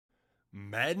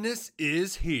Madness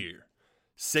is here.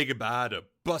 Say goodbye to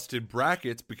busted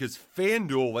brackets because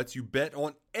FanDuel lets you bet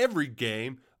on every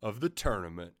game of the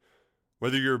tournament.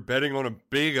 Whether you're betting on a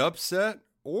big upset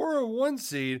or a one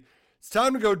seed, it's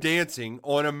time to go dancing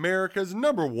on America's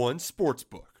 #1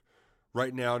 sportsbook.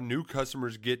 Right now, new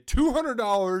customers get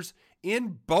 $200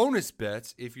 in bonus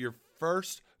bets if your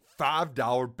first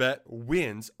 $5 bet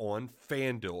wins on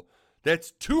FanDuel.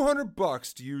 That's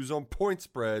 $200 to use on point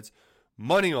spreads,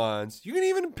 money lines. You can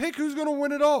even pick who's going to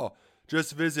win it all.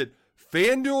 Just visit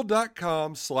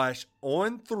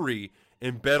FanDuel.com/on3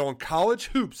 and bet on college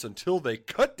hoops until they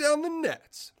cut down the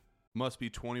nets. Must be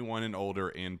 21 and older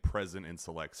and present in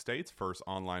select states. First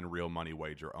online real money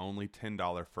wager only.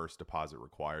 $10 first deposit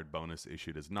required. Bonus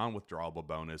issued as non-withdrawable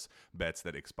bonus bets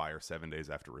that expire 7 days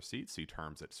after receipt. See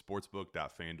terms at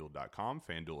sportsbook.fanduel.com.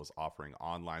 FanDuel is offering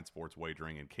online sports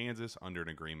wagering in Kansas under an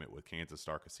agreement with Kansas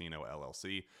Star Casino,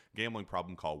 LLC. Gambling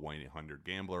problem? Call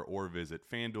 1-800-GAMBLER or visit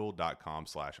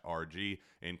fanduel.com/RG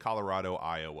in Colorado,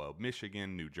 Iowa,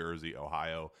 Michigan, New Jersey,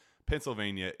 Ohio,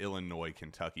 Pennsylvania, Illinois,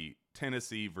 Kentucky,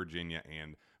 Tennessee, Virginia,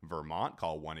 and Vermont.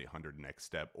 Call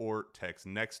 1-800-NEXT-STEP or text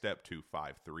NEXT-STEP to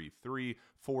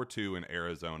 53342 in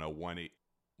Arizona,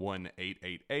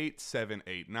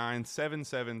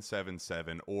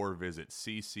 1-888-789-7777 or visit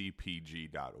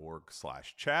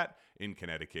ccpg.org/chat. In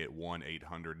Connecticut,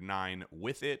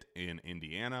 1-800-9-WITH-IT. In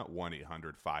Indiana,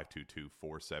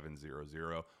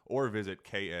 1-800-522-4700 or visit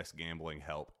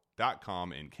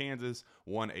ksgamblinghelp.com. In Kansas,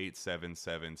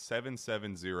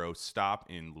 1-877-770-STOP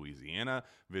in Louisiana.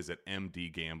 Visit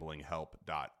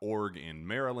mdgamblinghelp.org in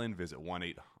Maryland. Visit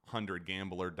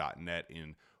 1-800-gambler.net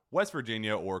in West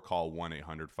Virginia or call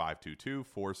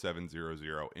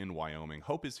 1-800-522-4700 in Wyoming.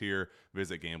 Hope is here.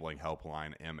 Visit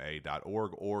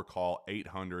gamblinghelplinema.org or call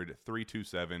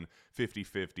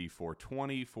 800-327-5050 for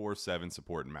 24/7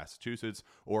 support in Massachusetts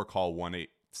or call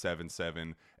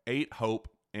 1-877-8-HOPE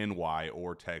NY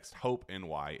or text Hope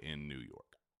NY in New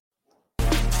York.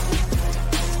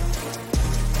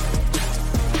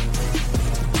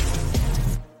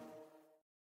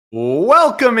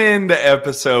 Welcome into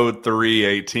episode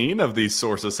 318 of the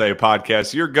Sources Say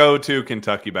podcast, your go-to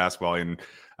Kentucky basketball and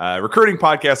recruiting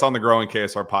podcast on the growing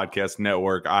KSR Podcast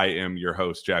Network. I am your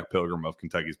host, Jack Pilgrim of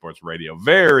Kentucky Sports Radio.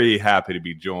 Very happy to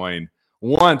be joined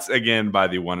once again by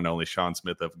the one and only Sean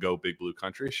Smith of Go Big Blue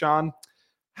Country. Sean,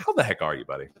 how the heck are you,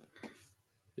 buddy?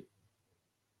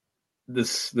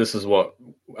 This is what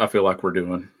I feel like we're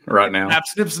doing right now.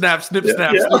 Snip, snap. You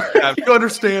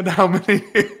understand how many?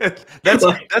 That's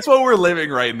what we're living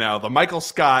right now. The Michael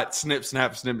Scott snip,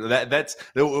 snap.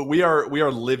 We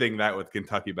are living that with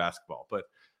Kentucky basketball. But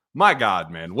my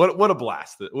God, man, what a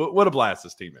blast! What a blast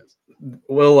this team is.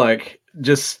 Well, like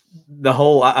just the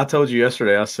whole. I told you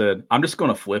yesterday. I said I'm just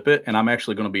going to flip it, and I'm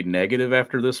actually going to be negative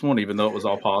after this one, even though it was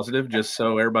all positive, just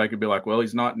so everybody could be like, well,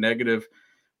 he's not negative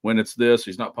when it's this,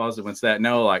 he's not positive when it's that.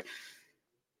 No, like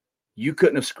you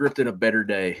couldn't have scripted a better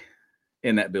day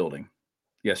in that building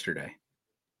yesterday.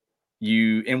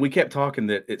 And we kept talking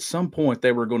that at some point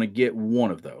they were going to get one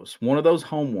of those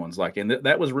home ones. Like, and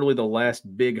that was really the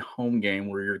last big home game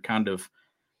where you're kind of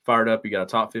fired up. You got a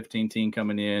top 15 team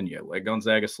coming in. You let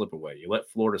Gonzaga slip away. You let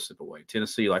Florida slip away.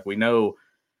 Tennessee, like we know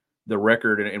the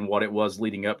record and what it was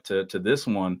leading up to this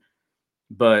one,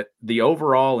 but the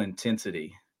overall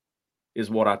intensity is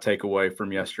what I take away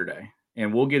from yesterday.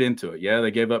 And we'll get into it. Yeah,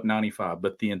 they gave up 95,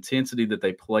 but the intensity that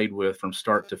they played with from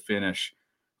start to finish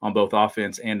on both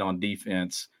offense and on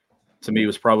defense, to me,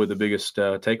 was probably the biggest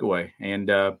takeaway. And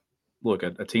look,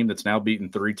 a team that's now beaten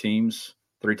three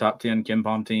top 10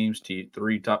 KenPom teams,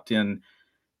 three top 10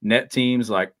 net teams.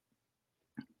 Like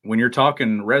when you're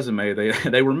talking resume,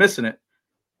 they were missing it.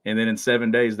 And then in 7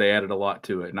 days, they added a lot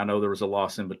to it. And I know there was a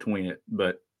loss in between it,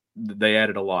 but they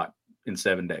added a lot in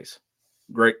 7 days.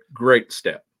 Great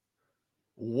step.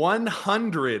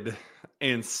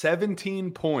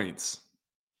 117 points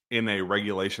in a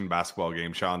regulation basketball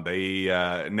game, Sean.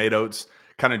 Nate Oates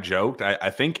kind of joked. I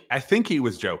think he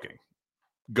was joking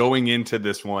going into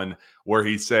this one where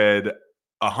he said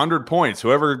 100 points.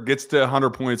 Whoever gets to 100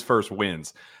 points first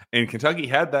wins. And Kentucky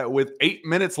had that with 8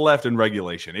 minutes left in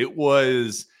regulation.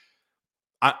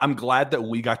 I'm glad that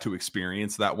we got to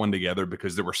experience that one together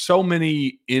because there were so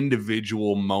many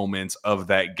individual moments of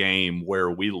that game where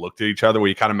we looked at each other,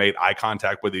 we kind of made eye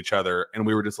contact with each other, and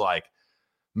we were just like,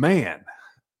 man,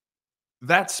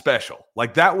 that's special.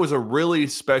 Like that was a really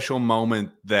special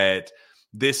moment that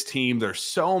this team, there's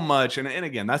so much. And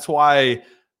again, that's why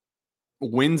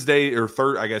Thursday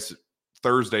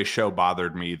show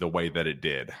bothered me the way that it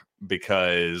did,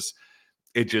 because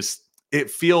it just, it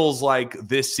feels like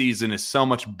this season is so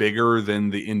much bigger than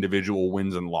the individual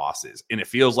wins and losses. And it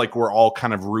feels like we're all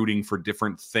kind of rooting for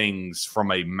different things from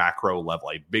a macro level,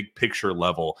 a big picture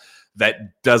level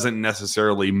that doesn't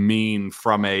necessarily mean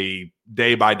from a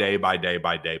day by day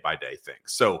thing.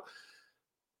 So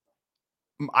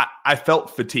I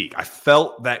felt fatigue. I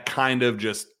felt that kind of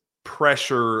just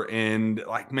pressure and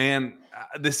like, man,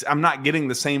 I'm not getting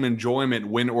the same enjoyment,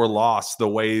 win or loss, the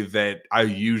way that I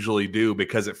usually do,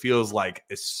 because it feels like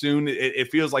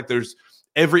it feels like there's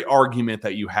every argument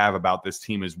that you have about this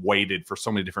team is weighted for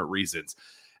so many different reasons.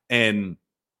 And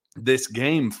this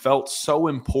game felt so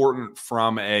important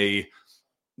from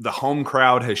the home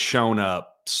crowd has shown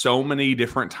up so many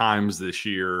different times this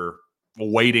year,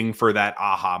 waiting for that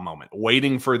aha moment,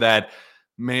 waiting for that,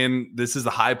 man, this is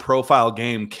a high profile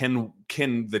game. Can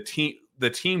the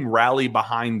team rally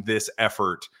behind this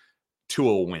effort to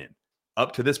a win?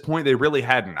 Up to this point, they really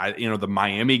hadn't. The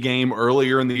Miami game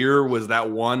earlier in the year was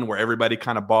that one where everybody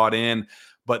kind of bought in,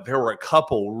 but there were a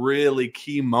couple really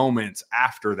key moments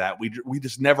after that. We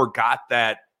just never got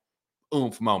that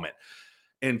oomph moment.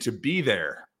 And to be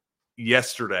there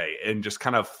yesterday and just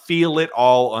kind of feel it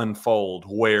all unfold,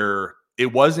 where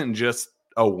it wasn't just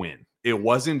a win. It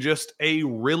wasn't just a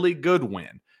really good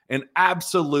win. An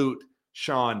absolute,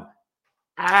 Sean,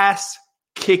 ass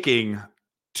kicking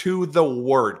to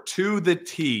the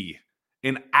T,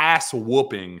 an ass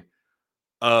whooping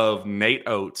of Nate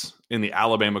Oates in the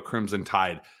Alabama Crimson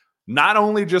Tide. Not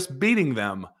only just beating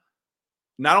them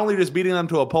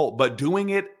to a pulp, but doing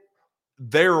it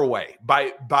their way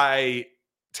by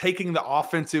taking the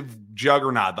offensive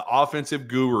juggernaut, the offensive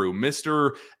guru,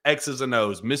 Mr. X's and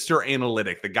O's, Mr.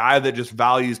 Analytic, the guy that just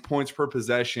values points per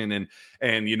possession,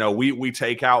 and we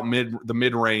take out the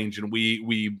mid range, and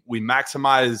we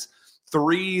maximize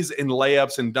threes and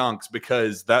layups and dunks,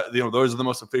 because those are the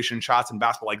most efficient shots in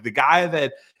basketball. Like, the guy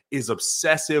that is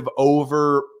obsessive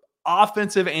over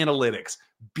offensive analytics,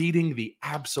 beating the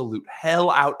absolute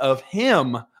hell out of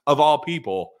him, of all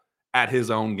people, at his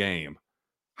own game.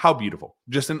 How beautiful.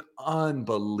 Just an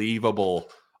unbelievable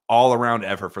all-around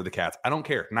effort for the Cats. I don't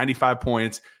care. 95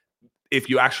 points.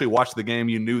 If you actually watched the game,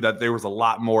 you knew that there was a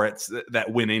lot more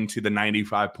that went into the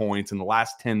 95 points in the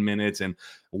last 10 minutes, and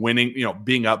winning,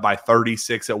 being up by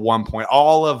 36 at one point.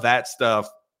 All of that stuff,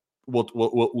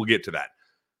 we'll get to that.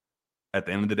 At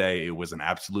the end of the day, it was an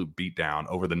absolute beatdown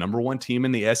over the number one team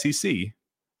in the SEC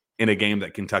in a game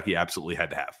that Kentucky absolutely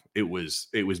had to have. It was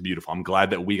beautiful. I'm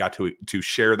glad that we got to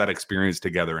share that experience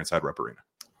together inside Rupp Arena.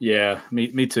 Yeah,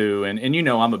 me too. And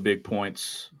I'm a big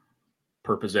points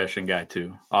per possession guy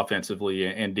too, offensively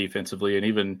and defensively. And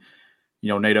even,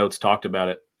 Nate Oates talked about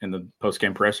it in the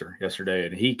post-game presser yesterday,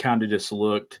 and he kind of just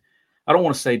looked, I don't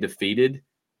want to say defeated,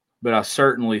 but I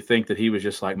certainly think that he was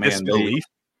just like, man, disbelief.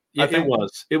 Yeah,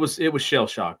 it was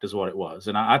shell-shocked is what it was.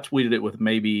 And I tweeted it with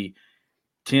maybe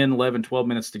 10, 11, 12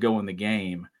 minutes to go in the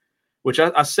game, which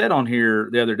I said on here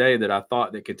the other day that I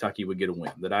thought that Kentucky would get a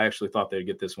win, that I actually thought they'd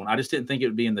get this one. I just didn't think it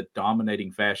would be in the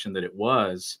dominating fashion that it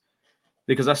was,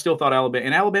 because I still thought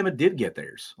Alabama did get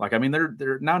theirs. Like, I mean,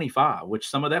 they're 95, which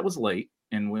some of that was late,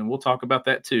 and we'll talk about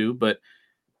that too. But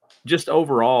just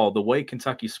overall, the way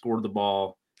Kentucky scored the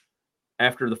ball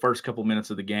after the first couple minutes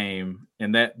of the game,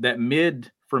 and that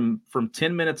mid from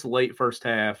 10 minutes late first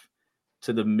half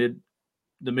to the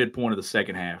midpoint of the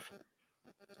second half,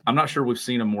 I'm not sure we've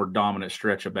seen a more dominant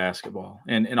stretch of basketball,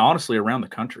 and honestly around the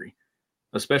country,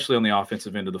 especially on the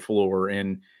offensive end of the floor.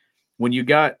 And when you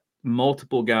got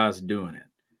multiple guys doing it,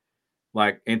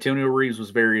 like Antonio Reeves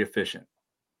was very efficient,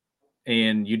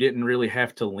 and you didn't really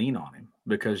have to lean on him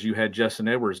because you had Justin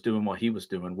Edwards doing what he was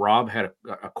doing. Rob had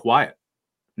a quiet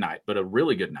night, but a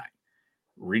really good night.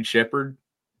 Reed Sheppard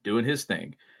doing his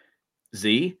thing.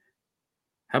 Z,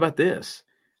 how about this?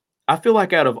 I feel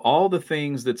like out of all the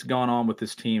things that's gone on with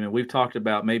this team, and we've talked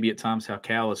about maybe at times how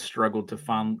Cal has struggled to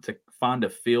find a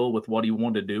feel with what he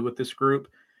wanted to do with this group,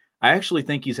 I actually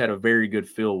think he's had a very good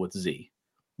feel with Z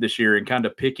this year and kind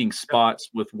of picking spots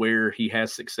with where he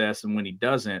has success and when he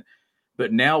doesn't.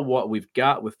 But now what we've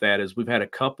got with that is we've had a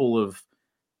couple of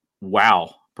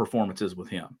wow performances with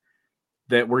him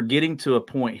that we're getting to a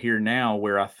point here now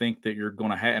where I think that you're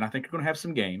going to have, and I think you're going to have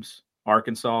some games,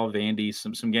 Arkansas, Vandy,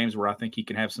 some games where I think he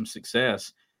can have some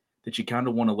success that you kind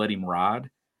of want to let him ride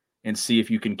and see if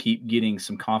you can keep getting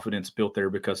some confidence built there,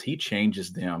 because he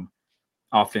changes them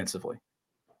offensively.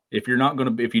 If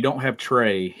you don't have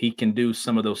Trey, he can do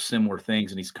some of those similar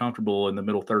things, and he's comfortable in the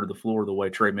middle third of the floor the way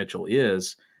Trey Mitchell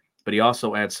is, but he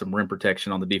also adds some rim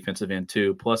protection on the defensive end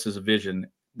too, plus his vision,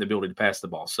 the ability to pass the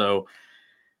ball. So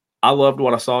I loved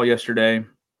what I saw yesterday.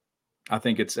 I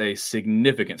think it's a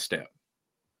significant step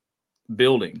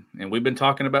building, and we've been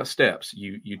talking about steps.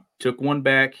 You took one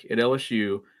back at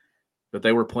LSU, but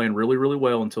they were playing really, really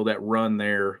well until that run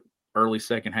there early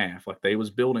second half. Like they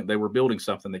were building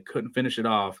something. They couldn't finish it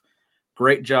off.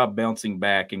 Great job bouncing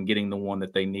back and getting the one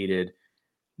that they needed.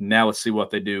 Now let's see what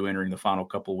they do entering the final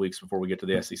couple of weeks before we get to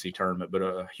the SEC tournament. But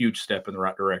a huge step in the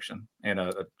right direction, and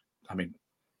I mean,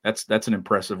 that's an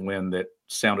impressive win that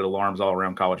sounded alarms all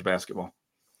around college basketball.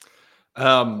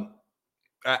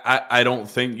 I don't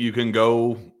think you can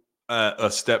go a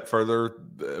step further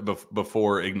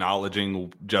before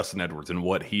acknowledging Justin Edwards and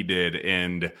what he did,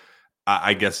 and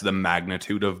I guess the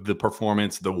magnitude of the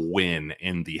performance, the win,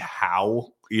 and the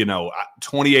how.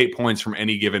 28 points from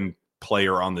any given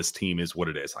player on this team is what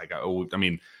it is. Like, I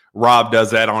mean, Rob does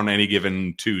that on any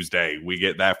given Tuesday. We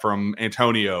get that from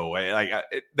Antonio. Like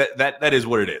that is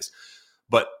what it is.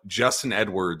 But Justin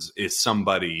Edwards is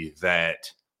somebody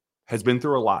that has been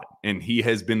through a lot, and he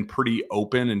has been pretty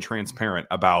open and transparent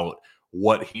about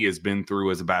what he has been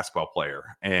through as a basketball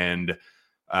player. And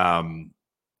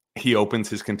he opens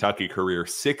his Kentucky career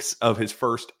 6 of his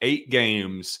first 8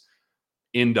 games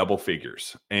in double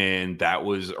figures. And that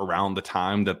was around the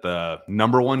time that the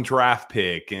number 1 draft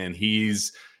pick, and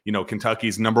he's,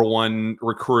 Kentucky's number 1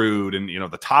 recruit, and,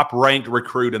 the top ranked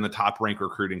recruit in the top ranked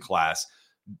recruiting class.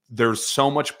 There's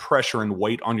so much pressure and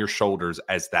weight on your shoulders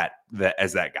as that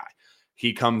guy.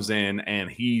 He comes in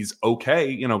and he's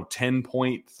okay,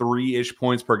 10.3-ish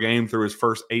points per game through his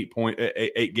first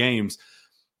 8 games.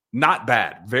 Not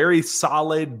bad. Very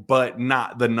solid, but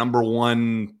not the number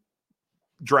 1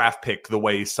 draft pick the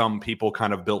way some people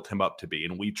kind of built him up to be.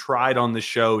 And we tried on the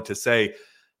show to say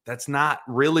that's not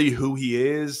really who he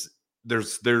is.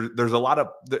 There's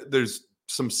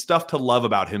some stuff to love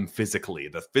about him physically.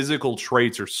 The physical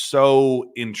traits are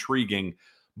so intriguing,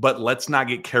 but let's not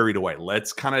get carried away.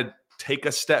 Let's kind of take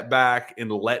a step back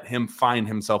and let him find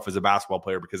himself as a basketball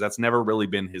player, because that's never really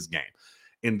been his game.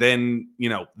 And then,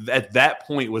 at that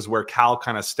point was where Cal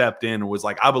kind of stepped in and was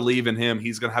like, I believe in him.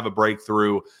 He's going to have a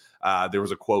breakthrough. There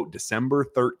was a quote, December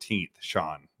 13th,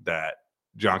 Sean, that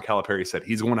John Calipari said,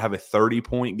 he's going to have a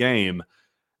 30-point game.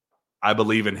 I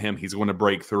believe in him. He's going to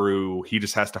break through. He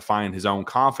just has to find his own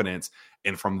confidence.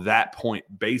 And from that point,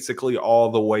 basically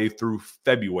all the way through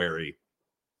February,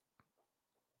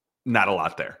 not a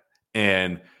lot there.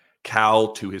 And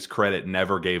Cal, to his credit,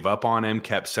 never gave up on him,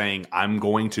 kept saying, I'm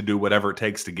going to do whatever it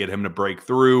takes to get him to break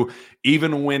through.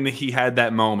 Even when he had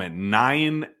that moment,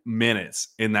 9 minutes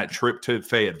in that trip to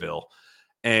Fayetteville,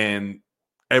 and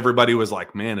everybody was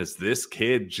like, man, is this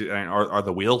kid, are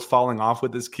the wheels falling off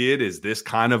with this kid? Is this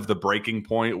kind of the breaking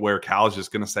point where Cal's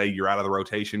just going to say, you're out of the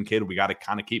rotation, kid? We got to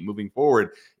kind of keep moving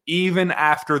forward. Even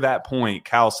after that point,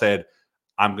 Cal said,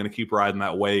 I'm going to keep riding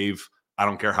that wave. I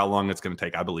don't care how long it's going to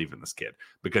take. I believe in this kid,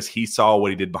 because he saw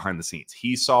what he did behind the scenes.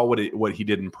 He saw what he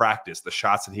did in practice, the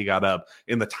shots that he got up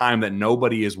in the time that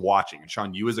nobody is watching. And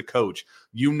Sean, you as a coach,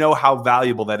 you know how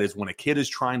valuable that is when a kid is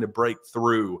trying to break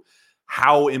through,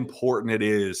 how important it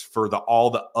is for all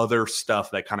the other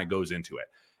stuff that kind of goes into it.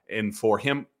 And for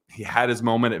him, he had his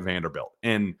moment at Vanderbilt,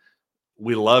 and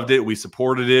we loved it. We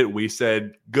supported it. We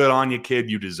said, good on you,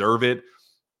 kid. You deserve it.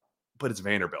 But it's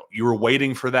Vanderbilt. You were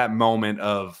waiting for that moment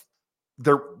of,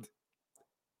 there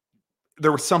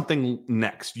was something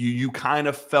next. You kind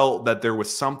of felt that there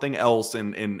was something else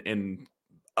in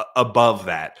above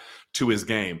that to his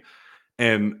game.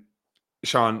 And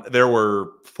Sean, there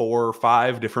were 4 or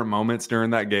 5 different moments during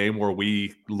that game where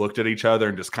we looked at each other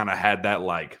and just kind of had that,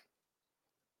 like,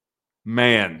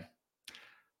 man,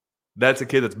 that's a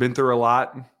kid that's been through a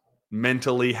lot.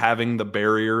 Mentally having the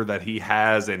barrier that he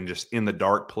has, and just in the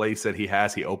dark place that he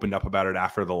has. He opened up about it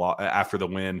after the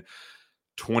win.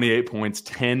 28 points,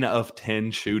 10 of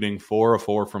 10 shooting, 4 of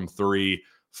 4 from 3,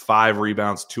 5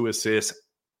 rebounds, 2 assists.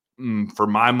 For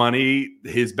my money,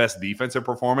 his best defensive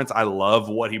performance. I love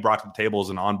what he brought to the table as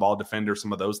an on-ball defender,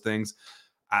 some of those things.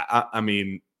 I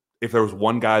mean, if there was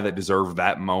one guy that deserved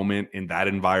that moment in that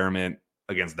environment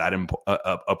against that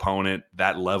opponent,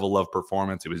 that level of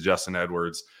performance, it was Justin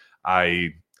Edwards.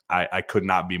 I could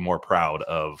not be more proud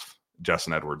of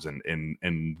Justin Edwards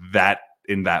in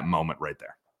that moment right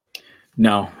there.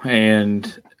 No,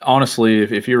 and honestly,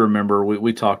 if you remember,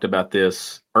 we talked about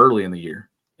this early in the year,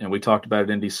 and we talked about it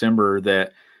in December,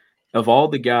 that of all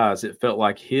the guys, it felt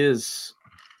like his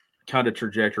kind of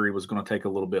trajectory was going to take a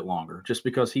little bit longer, just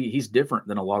because he's different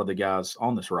than a lot of the guys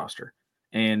on this roster.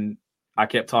 And I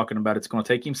kept talking about it's going to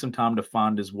take him some time to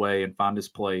find his way and find his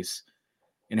place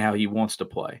and how he wants to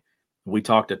play. We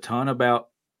talked a ton about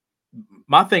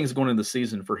my things going into the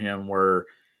season for him, where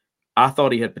I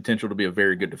thought he had potential to be a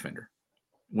very good defender.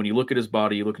 When you look at his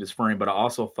body, you look at his frame, but I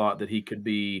also thought that he could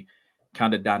be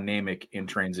kind of dynamic in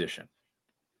transition.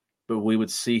 But we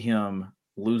would see him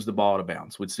lose the ball out of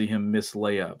bounds. We'd see him miss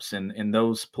layups and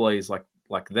those plays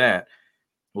like that.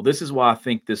 Well, this is why I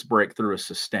think this breakthrough is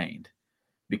sustained,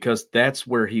 because that's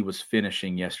where he was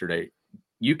finishing yesterday.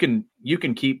 You can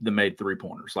keep the made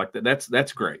 3-pointers like that.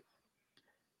 That's great,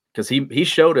 because he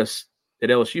showed us at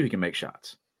LSU he can make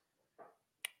shots.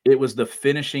 It was the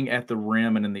finishing at the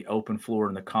rim and in the open floor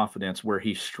and the confidence where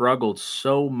he struggled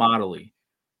so mightily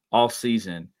all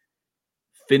season.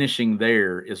 Finishing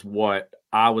there is what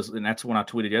and that's when I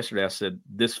tweeted yesterday. I said,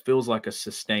 this feels like a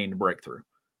sustained breakthrough.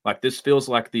 Like, this feels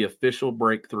like the official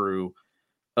breakthrough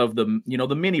of the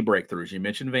mini breakthroughs. You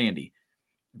mentioned Vandy.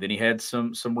 Then he had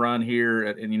some run here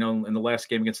in the last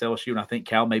game against LSU. And I think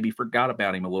Cal maybe forgot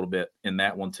about him a little bit in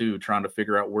that one too, trying to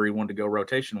figure out where he wanted to go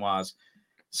rotation wise.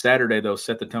 Saturday, though,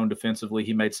 set the tone defensively.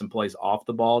 He made some plays off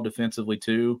the ball defensively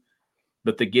too.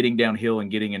 But the getting downhill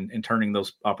and getting and turning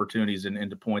those opportunities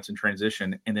into points in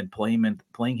transition, and then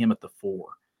playing him at the 4,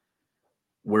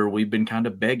 where we've been kind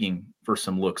of begging for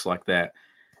some looks like that.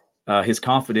 His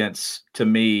confidence, to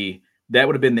me, that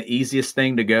would have been the easiest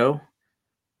thing to go.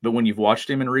 But when you've watched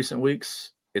him in recent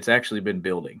weeks, it's actually been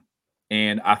building.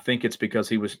 And I think it's because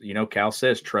he was, Cal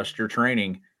says, trust your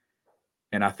training.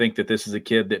 And I think that this is a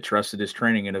kid that trusted his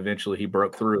training, and eventually he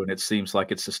broke through, and it seems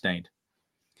like it's sustained.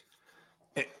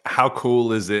 How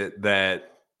cool is it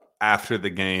that after the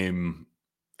game,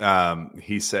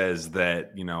 he says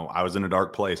that, I was in a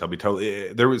dark place. I'll be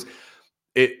totally,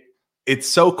 it's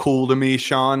so cool to me,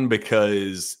 Sean,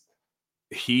 because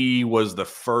he was the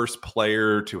first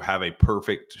player to have a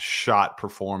perfect shot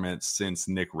performance since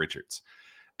Nick Richards.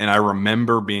 And I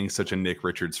remember being such a Nick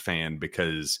Richards fan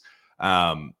because,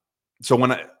 so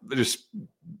when I just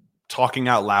talking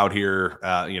out loud here,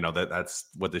 that's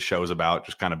what this show is about,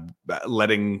 just kind of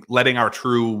letting our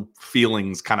true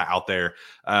feelings kind of out there.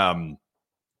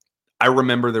 I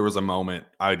remember there was a moment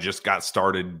I just got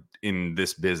started in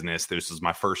this business. This was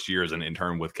my first year as an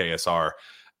intern with KSR,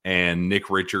 and Nick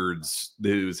Richards,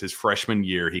 it was his freshman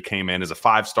year. He came in as a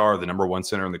 5-star, the number 1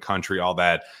 center in the country, all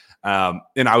that.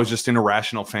 And I was just an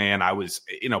irrational fan. I was,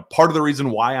 part of the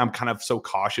reason why I'm kind of so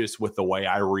cautious with the way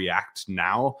I react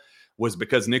now was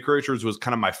because Nick Richards was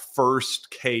kind of my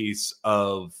first case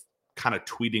of kind of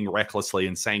tweeting recklessly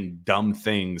and saying dumb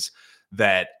things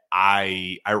that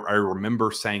I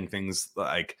remember saying things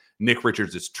like Nick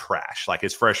Richards is trash. Like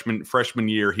his freshman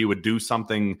year, he would do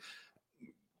something,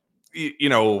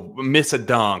 miss a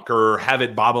dunk or have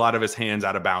it bobble out of his hands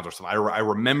out of bounds or something. I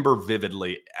remember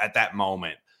vividly at that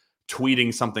moment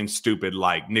tweeting something stupid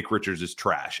like Nick Richards is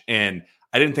trash. And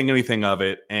I didn't think anything of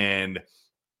it. And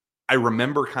I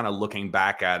remember kind of looking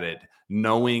back at it,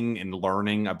 knowing and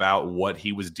learning about what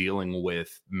he was dealing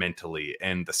with mentally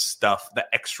and the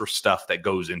extra stuff that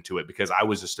goes into it, because I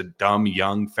was just a dumb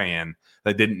young fan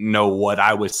that didn't know what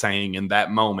I was saying in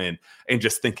that moment and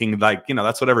just thinking like,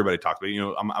 that's what everybody talks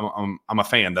about. I'm a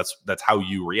fan. That's how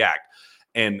you react.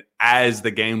 And as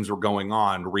the games were going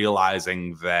on,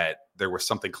 realizing that there was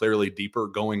something clearly deeper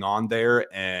going on there,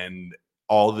 and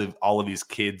all of these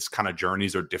kids' kind of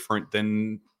journeys are different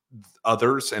than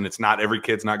others, and it's not every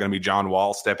kid's not going to be John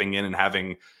Wall stepping in and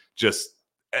having just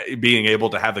being able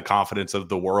to have the confidence of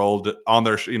the world on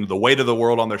their the weight of the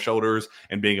world on their shoulders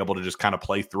and being able to just kind of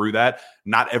play through that.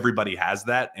 Not everybody has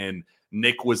that, and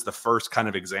Nick was the first kind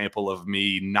of example of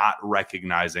me not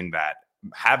recognizing that,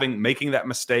 making that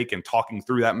mistake and talking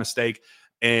through that mistake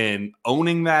and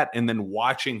owning that, and then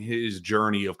watching his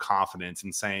journey of confidence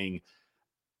and saying,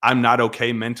 I'm not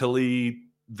okay mentally.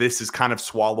 This is kind of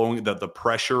swallowing the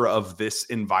pressure of this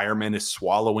environment is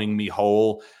swallowing me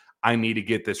whole. I need to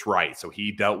get this right. So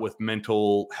he dealt with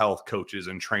mental health coaches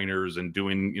and trainers and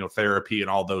doing, therapy and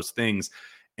all those things.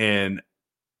 And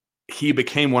he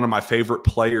became one of my favorite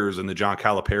players in the John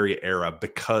Calipari era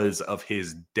because of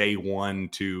his day 1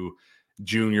 to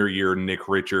junior year Nick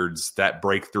Richards. That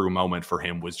breakthrough moment for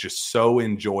him was just so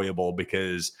enjoyable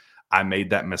because I made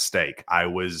that mistake. I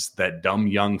was that dumb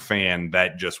young fan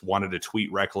that just wanted to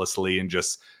tweet recklessly and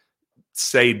just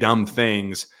say dumb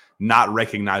things, not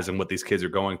recognizing what these kids are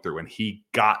going through. And he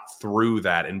got through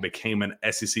that and became an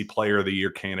SEC Player of the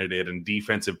Year candidate and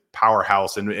defensive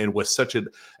powerhouse and was such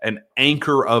an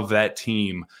anchor of that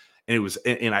team.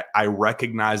 And I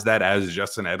recognized that as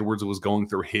Justin Edwards was going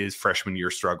through his freshman year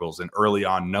struggles, and early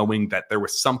on, knowing that there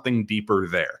was something deeper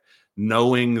there,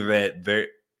 knowing that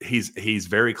he's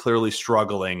very clearly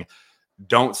struggling.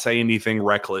 Don't say anything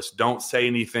reckless. Don't say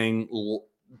anything.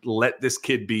 Let this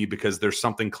kid be, because there's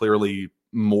something clearly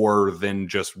more than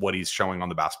just what he's showing on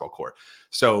the basketball court.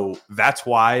 So that's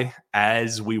why,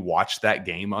 as we watch that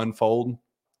game unfold,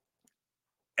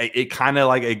 it kind of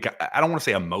like, I don't want to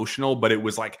say emotional, but it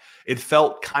was like, it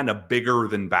felt kind of bigger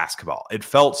than basketball. It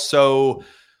felt so,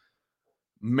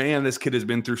 man, this kid has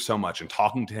been through so much. And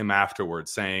talking to him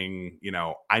afterwards saying,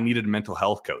 I needed a mental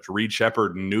health coach. Reed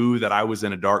Sheppard knew that I was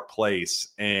in a dark place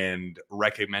and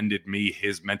recommended me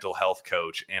his mental health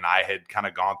coach. And I had kind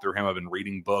of gone through him. I've been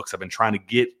reading books. I've been trying to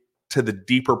get to the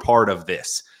deeper part of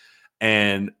this.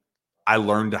 And I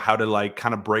learned how to like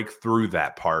kind of break through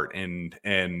that part.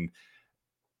 And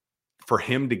for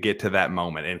him to get to that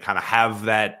moment and kind of have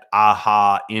that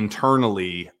aha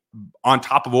internally on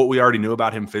top of what we already knew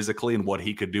about him physically and what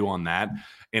he could do on that,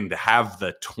 and to have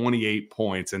the 28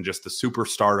 points and just the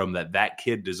superstardom that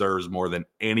kid deserves more than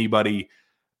anybody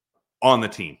on the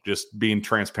team, just being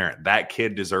transparent, that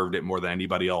kid deserved it more than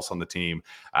anybody else on the team.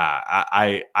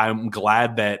 I'm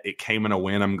glad that it came in a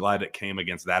win. I'm glad it came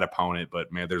against that opponent,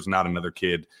 but man, there's not another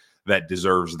kid that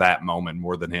deserves that moment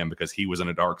more than him, because he was in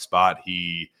a dark spot.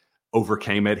 He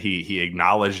overcame it. He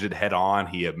acknowledged it head on.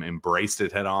 He embraced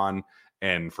it head on.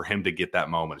 And for him to get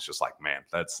that moment, it's just like, man,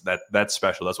 that's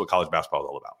special. That's what college basketball is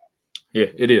all about. Yeah,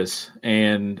 it is.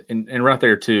 And right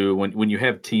there too, when you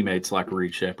have teammates like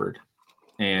Reed Sheppard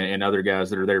and other guys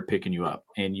that are there picking you up,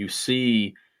 and you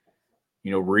see,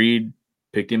 Reed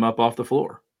picked him up off the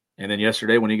floor. And then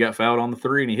yesterday when he got fouled on the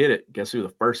three and he hit it, guess who the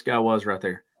first guy was right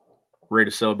there,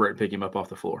 ready to celebrate and pick him up off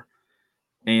the floor.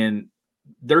 And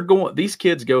these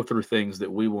kids go through things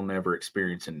that we will never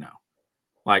experience and know.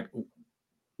 Like,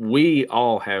 we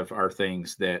all have our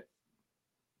things that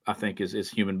I think as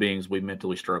human beings we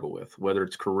mentally struggle with, whether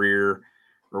it's career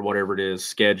or whatever it is,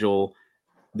 schedule.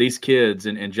 These kids,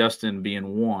 and Justin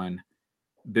being one,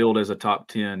 build as a top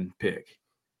 10 pick.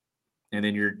 And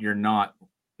then you're not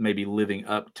maybe living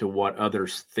up to what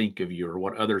others think of you or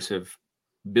what others have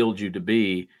built you to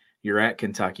be. You're at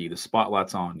Kentucky, the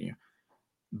spotlight's on you.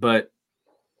 But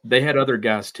they had other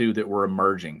guys too that were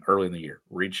emerging early in the year.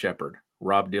 Reed Sheppard,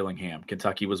 Rob Dillingham.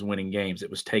 Kentucky was winning games. It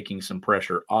was taking some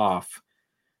pressure off,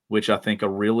 which I think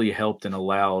really helped and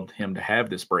allowed him to have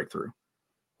this breakthrough.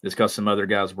 It's because some other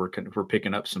guys were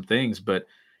picking up some things. But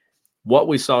what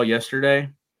we saw yesterday,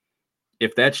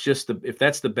 if that's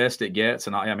the best it gets,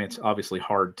 and I mean it's obviously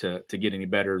hard to get any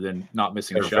better than not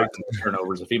missing a shot and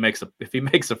turnovers. If he makes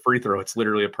a free throw, it's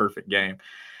literally a perfect game,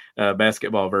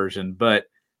 basketball version. But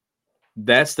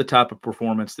that's the type of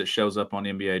performance that shows up on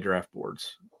NBA draft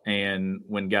boards and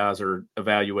when guys are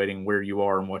evaluating where you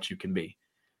are and what you can be.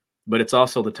 But it's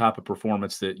also the type of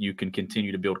performance that you can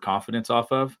continue to build confidence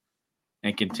off of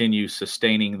and continue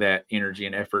sustaining that energy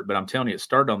and effort. But I'm telling you, it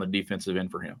started on the defensive end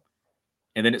for him.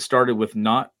 And then it started with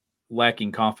not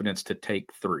lacking confidence to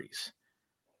take threes.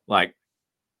 Like,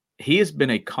 he has been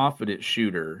a confident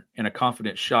shooter and a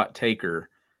confident shot taker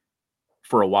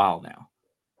for a while now.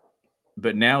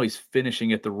 But now he's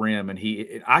finishing at the rim, and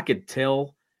I could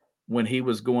tell when he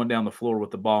was going down the floor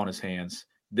with the ball in his hands,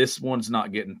 this one's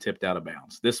not getting tipped out of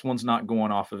bounds. This one's not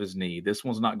going off of his knee. This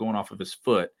one's not going off of his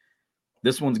foot.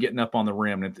 This one's getting up on the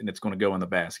rim, and it's going to go in the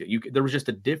basket. There was just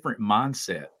a different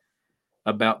mindset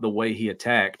about the way he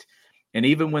attacked. And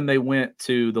even when they went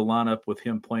to the lineup with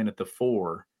him playing at the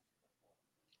 4,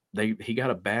 he got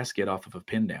a basket off of a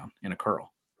pin down in a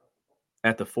curl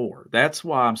at the 4. That's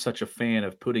why I'm such a fan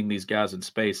of putting these guys in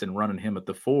space and running him at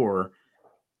the 4,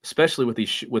 especially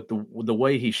with the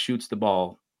way he shoots the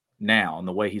ball now and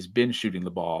the way he's been shooting the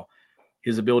ball,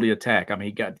 his ability to attack. I mean,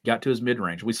 he got to his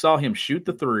mid-range. We saw him shoot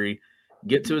the 3,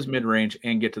 get to his mid-range,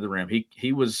 and get to the rim.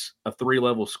 He was a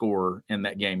 3-level scorer in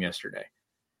that game yesterday.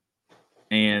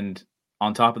 And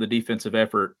on top of the defensive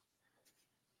effort,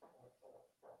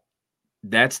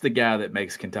 that's the guy that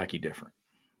makes Kentucky different.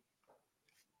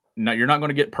 Now, you're not going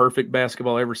to get perfect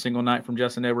basketball every single night from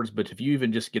Justin Edwards, but if you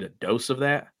even just get a dose of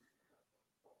that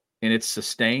and it's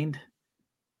sustained,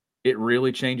 it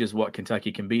really changes what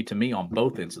Kentucky can be to me on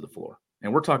both ends of the floor.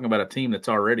 And we're talking about a team that's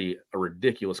already a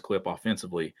ridiculous clip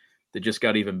offensively that just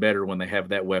got even better when they have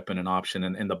that weapon and option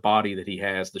and the body that he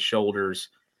has, the shoulders,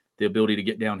 the ability to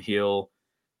get downhill,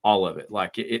 all of it.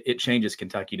 Like, it changes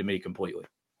Kentucky to me completely.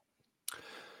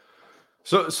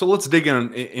 So let's dig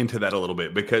into that a little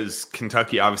bit, because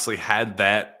Kentucky obviously had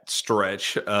that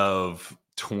stretch of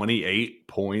 28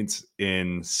 points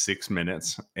in 6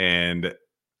 minutes. And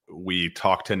we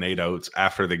talked to Nate Oates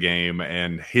after the game,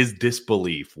 and his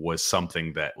disbelief was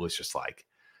something that was just like,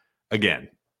 again,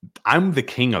 I'm the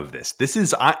king of this.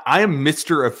 I am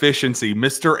Mr. Efficiency,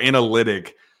 Mr.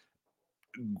 Analytic,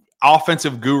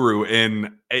 offensive guru,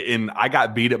 and I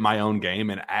got beat at my own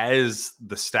game. And as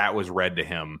the stat was read to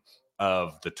him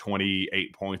of the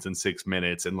 28 points in 6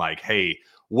 minutes and like, hey,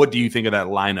 what do you think of that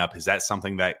lineup? Is that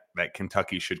something that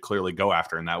Kentucky should clearly go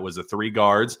after? And that was the 3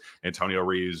 guards: Antonio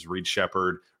Reeves, Reed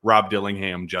Sheppard, Rob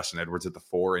Dillingham, Justin Edwards at the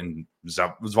 4, and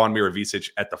Zvonimir Ivisic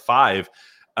at the 5.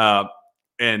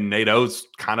 And Nate Oates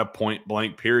kind of point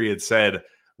blank period said,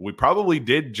 we probably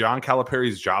did John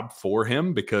Calipari's job for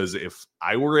him, because if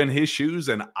I were in his shoes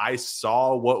and I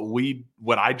saw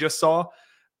what I just saw,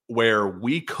 where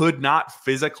we could not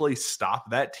physically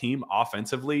stop that team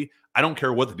offensively, I don't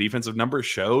care what the defensive numbers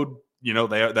showed.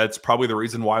 That's probably the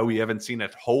reason why we haven't seen a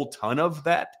whole ton of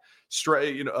that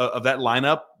of that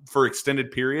lineup for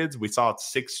extended periods. We saw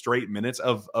 6 straight minutes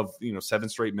of 7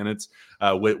 straight minutes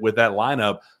with that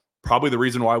lineup. Probably the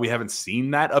reason why we haven't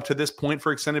seen that up to this point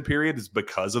for extended period is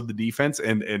because of the defense.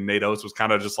 And Nate Oates was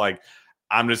kind of just like,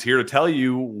 I'm just here to tell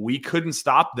you, we couldn't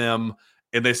stop them.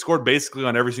 And they scored basically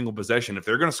on every single possession. If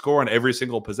they're going to score on every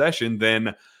single possession,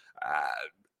 then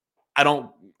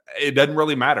it doesn't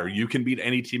really matter. You can beat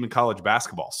any team in college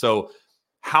basketball. So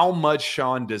how much,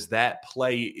 Sean, does that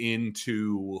play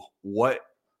into what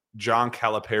John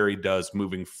Calipari does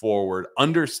moving forward,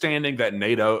 understanding that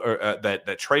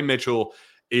that Trey Mitchell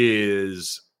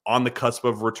is on the cusp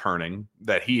of returning,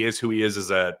 that he is who he is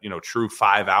as a true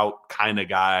 5-out kind of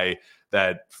guy,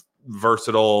 that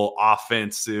versatile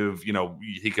offensive,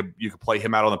 you could play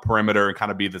him out on the perimeter and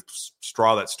kind of be the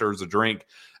straw that stirs the drink,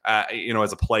 as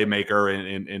a playmaker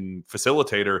and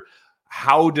facilitator.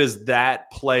 How does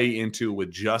that play into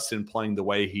with Justin playing the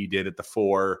way he did at the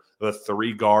 4, the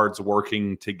 3 guards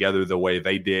working together the way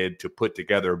they did to put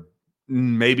together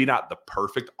maybe not the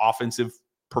perfect offensive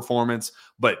performance,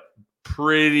 but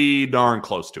pretty darn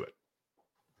close to it?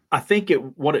 I think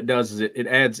what it does is it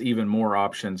adds even more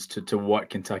options to what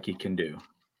Kentucky can do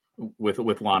with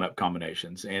lineup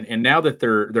combinations. And now that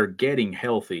they're getting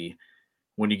healthy,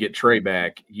 when you get Trey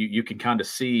back, you can kind of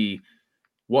see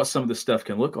what some of the stuff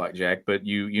can look like, Jack. But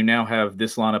you now have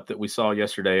this lineup that we saw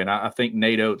yesterday. And I think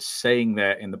Nate Oates saying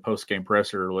that in the post-game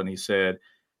presser when he said,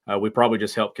 we probably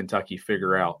just helped Kentucky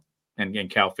figure out and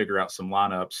Cal figure out some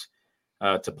lineups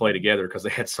to play together because they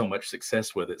had so much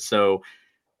success with it. So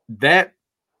that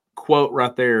quote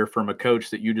right there from a coach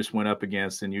that you just went up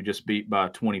against and you just beat by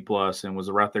 20 plus and was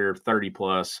right there 30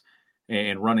 plus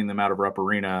and running them out of Rupp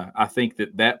Arena, I think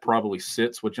that probably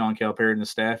sits with John Calipari and the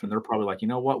staff, and they're probably like, you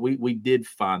know what, we did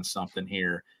find something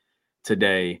here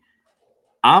today.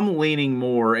 I'm leaning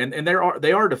more, and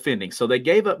they are defending, so they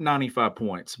gave up 95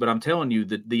 points, but I'm telling you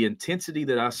that the intensity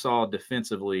that I saw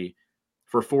defensively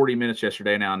for 40 minutes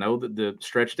yesterday. Now I know that the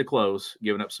stretch to close,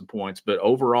 giving up some points, but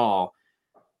overall,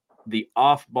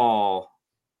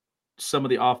 some of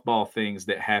the off-ball things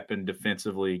that happened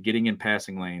defensively, getting in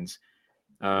passing lanes,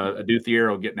 Adu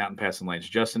Thiero getting out in passing lanes,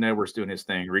 Justin Edwards doing his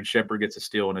thing, Reed Sheppard gets a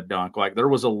steal and a dunk. Like, there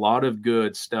was a lot of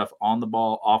good stuff on the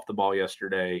ball, off the ball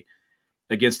yesterday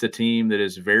against a team that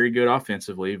is very good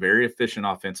offensively, very efficient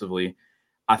offensively.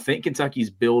 I think Kentucky's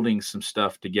building some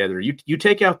stuff together. You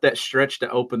take out that stretch to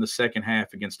open the second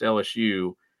half against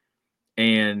LSU,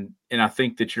 and I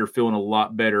think that you're feeling a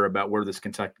lot better about where this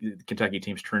Kentucky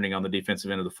team's trending on the defensive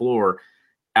end of the floor.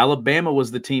 Alabama was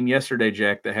the team yesterday,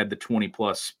 Jack, that had the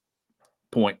 20-plus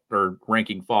point or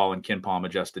ranking fall in KenPom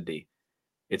adjusted D.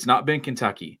 It's not been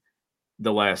Kentucky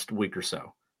the last week or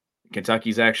so.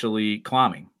 Kentucky's actually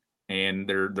climbing, and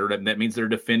that means they're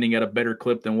defending at a better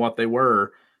clip than what they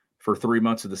were for 3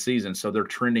 months of the season. So they're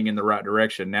trending in the right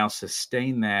direction. Now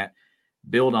sustain that,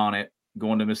 build on it,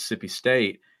 going to Mississippi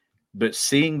State. But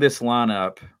seeing this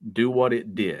lineup do what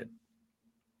it did,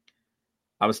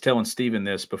 I was telling Steven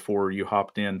this before you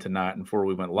hopped in tonight and before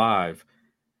we went live.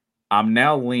 I'm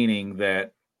now leaning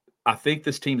that I think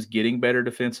this team's getting better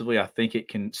defensively. I think it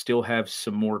can still have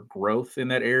some more growth in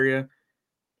that area.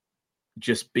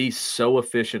 Just be so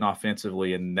efficient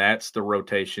offensively, and that's the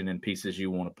rotation and pieces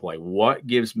you want to play. What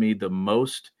gives me the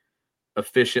most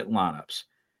efficient lineups?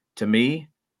 To me,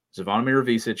 Zvonimir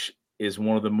Ivisic is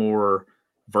one of the more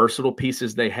versatile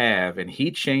pieces they have, and he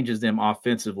changes them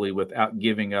offensively without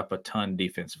giving up a ton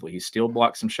defensively. He still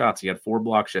blocked some shots. He had 4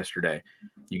 blocks yesterday.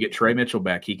 You get Trey Mitchell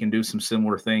back, he can do some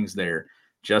similar things there.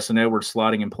 Justin Edwards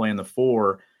sliding and playing the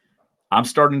 4. I'm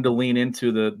starting to lean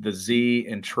into the Z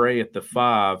and Trey at the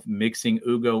 5, mixing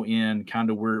Ugo in kind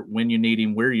of when you need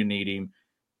him, where you need him.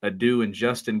 Adu and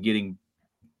Justin getting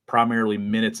primarily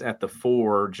minutes at the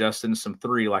 4, Justin some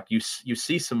 3. Like you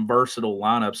see some versatile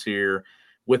lineups here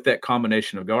with that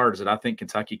combination of guards that I think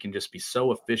Kentucky can just be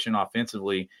so efficient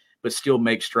offensively, but still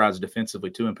make strides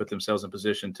defensively too and put themselves in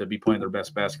position to be playing their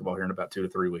best basketball here in about 2 to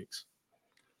 3 weeks.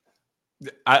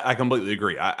 I completely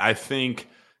agree. I think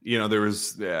There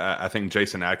was, I think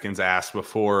Jason Atkins asked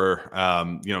before,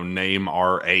 name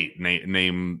our eight,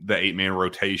 name the 8-man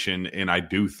rotation. And I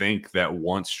do think that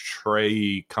once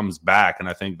Trey comes back, and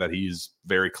I think that he's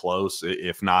very close,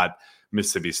 if not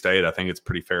Mississippi State, I think it's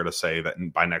pretty fair to say that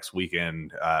by next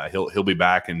weekend, he'll be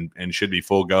back and should be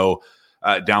full go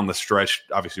down the stretch,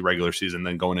 obviously regular season,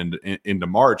 then going into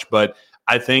March. But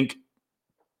I think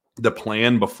the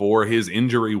plan before his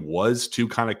injury was to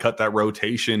kind of cut that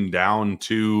rotation down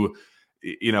to,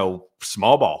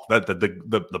 small ball. That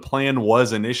the plan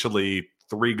was initially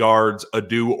 3 guards,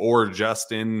 Adu or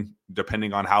Justin,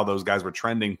 depending on how those guys were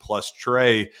trending, plus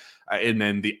Trey, and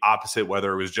then the opposite,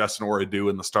 whether it was Justin or Adu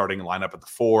in the starting lineup at the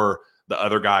 4, the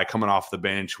other guy coming off the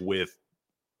bench with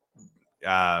who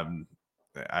am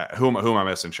I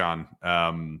missing, Sean?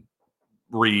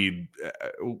 Reed.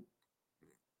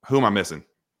 Who am I missing?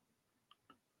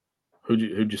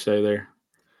 Who'd you say there?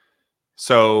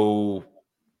 So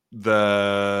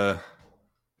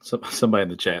somebody in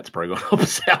the chat's probably going to help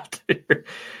us out here.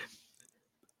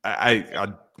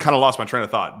 I kind of lost my train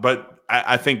of thought, but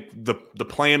I think the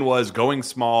plan was going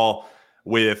small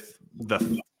with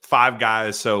the 5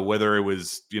 guys. So whether it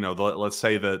was, let's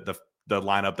say the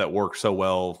lineup that worked so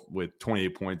well with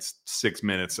 28 points, 6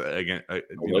 minutes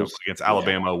against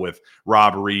Alabama with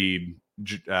Rob Reed,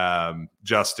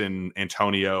 Justin,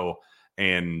 Antonio,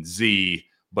 and Z,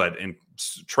 but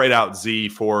trade out Z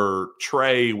for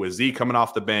Trey with Z coming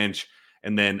off the bench,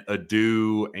 and then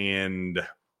Adu and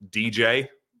DJ.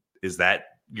 Is that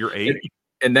your 8?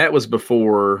 And that was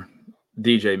before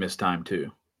DJ missed time too,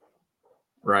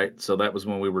 right? So that was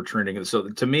when we were trending. So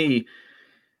to me,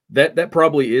 that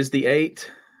probably is the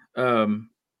 8. I'm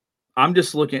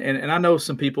just looking, and I know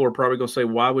some people are probably going to say,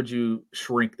 why would you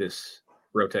shrink this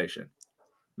rotation?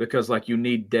 Because you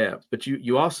need depth, but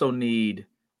you also need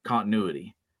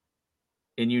continuity,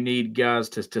 and you need guys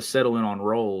to settle in on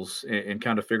roles and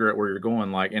kind of figure out where you're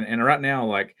going. And right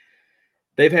now,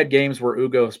 they've had games where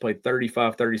Ugo has played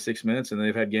 35, 36 minutes, and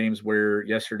they've had games where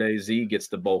yesterday Z gets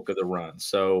the bulk of the run.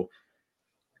 So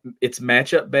it's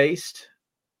matchup based.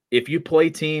 If you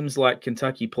play teams like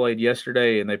Kentucky played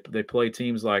yesterday, and they play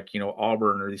teams like,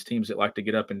 Auburn, or these teams that like to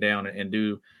get up and down and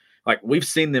do, we've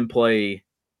seen them play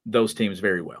those teams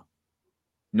very well.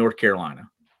 North Carolina,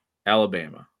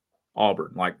 Alabama,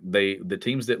 Auburn, the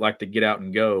teams that like to get out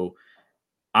and go,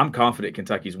 I'm confident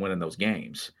Kentucky's winning those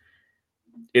games.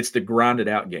 It's the grinded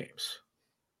out games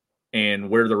and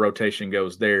where the rotation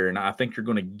goes there. And I think you're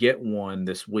going to get one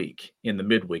this week in the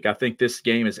midweek. I think this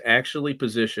game is actually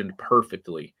positioned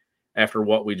perfectly after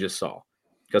what we just saw,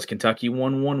 because Kentucky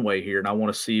won one way here, and I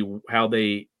want to see how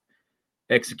they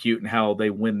execute and how they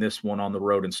win this one on the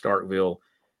road in Starkville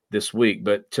this week.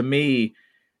 But to me,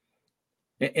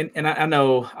 and I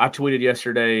know I tweeted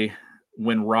yesterday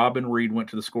when Robin Reed went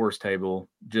to the scores table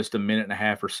just a minute and a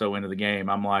half or so into the game,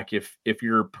 I'm like, if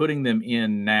you're putting them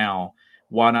in now,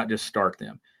 why not just start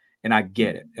them? And I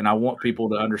get it. And I want people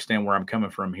to understand where I'm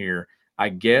coming from here. I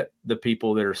get the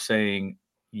people that are saying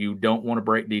you don't want to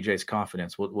break DJ's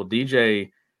confidence. Well,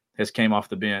 DJ has came off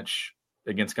the bench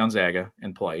against Gonzaga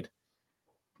and played.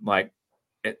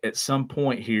 At some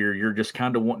point here, you're just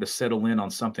kind of wanting to settle in on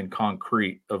something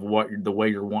concrete of the way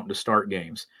you're wanting to start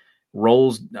games.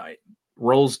 Roles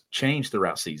change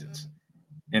throughout seasons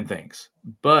and things.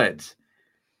 But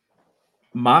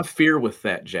my fear with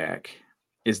that, Jack,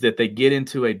 is that they get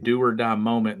into a do or die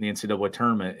moment in the NCAA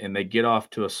tournament, and they get off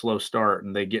to a slow start,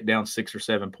 and they get down 6 or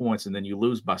 7 points, and then you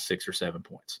lose by 6 or 7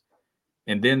 points.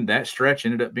 And then that stretch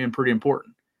ended up being pretty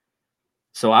important.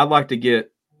 So I'd like to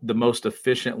get the most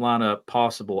efficient lineup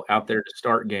possible out there to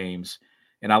start games,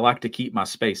 and I like to keep my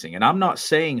spacing. And I'm not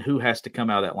saying who has to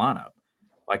come out of that lineup.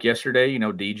 Like yesterday,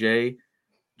 DJ,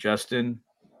 Justin,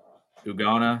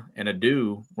 Ugonna, and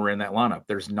Adu were in that lineup.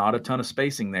 There's not a ton of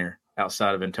spacing there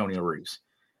outside of Antonio Reeves.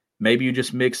 Maybe you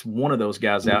just mix one of those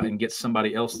guys out and get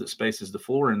somebody else that spaces the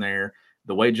floor in there.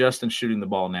 The way Justin's shooting the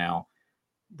ball now,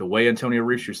 the way Antonio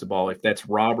Reeves shoots the ball, if that's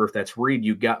Rob or if that's Reed,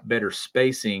 you got better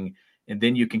spacing, and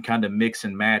then you can kind of mix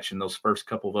and match in those first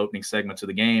couple of opening segments of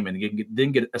the game, and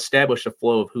then establish a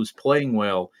flow of who's playing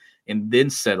well and then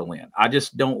settle in. I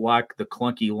just don't like the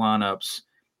clunky lineups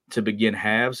to begin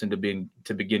halves and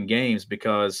to begin games,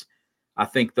 because I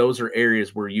think those are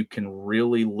areas where you can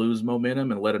really lose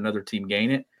momentum and let another team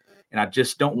gain it. And I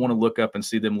just don't want to look up and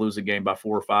see them lose a game by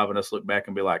 4 or 5 and us look back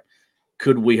and be like,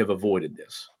 could we have avoided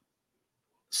this?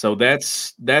 So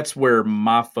that's where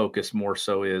my focus more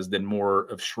so is than more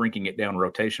of shrinking it down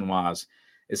rotation wise,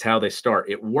 is how they start.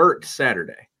 It worked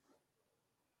Saturday.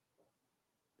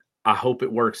 I hope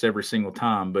it works every single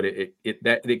time, but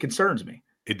it concerns me.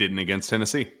 It didn't against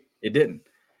Tennessee. It didn't.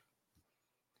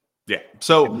 Yeah.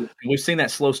 So and we've seen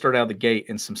that slow start out of the gate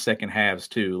in some second halves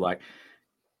too. Like,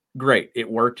 great, it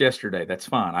worked yesterday. That's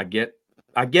fine. I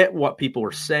get what people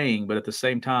are saying, but at the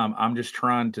same time, I'm just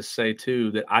trying to say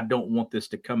too that I don't want this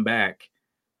to come back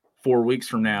 4 weeks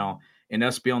from now and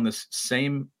us be on this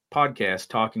same podcast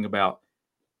talking about,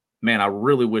 man, I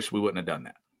really wish we wouldn't have done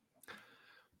that.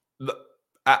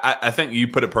 I think you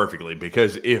put it perfectly,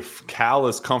 because if Cal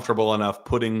is comfortable enough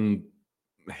putting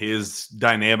his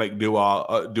dynamic duo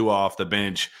off the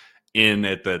bench in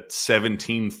at the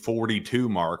 17:42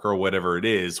 mark or whatever it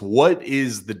is, what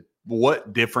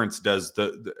difference does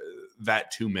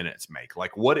that 2 minutes make?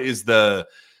 Like, what is the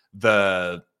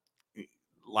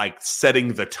like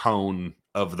setting the tone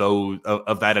of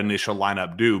that initial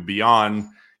lineup do beyond,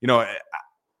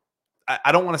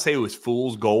 I don't want to say it was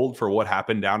fool's gold for what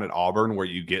happened down at Auburn, where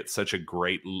you get such a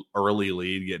great early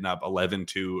lead, getting up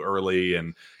 11-2 early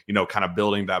and, kind of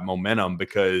building that momentum,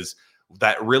 because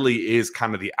that really is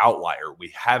kind of the outlier.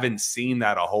 We haven't seen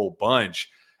that a whole bunch.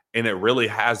 And it really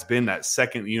has been that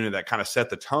second unit that kind of set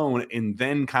the tone. And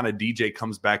then kind of DJ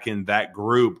comes back in, that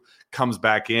group comes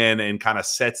back in and kind of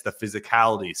sets the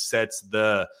physicality, sets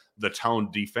the tone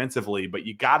defensively. But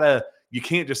you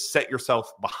can't just set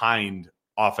yourself behind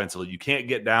offensively. You can't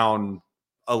get down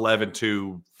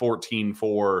 11-2,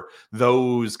 14-4,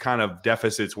 those kind of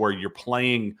deficits where you're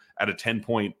playing at a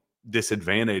 10-point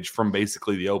disadvantage from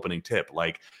basically the opening tip.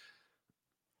 Like,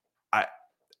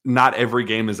 not every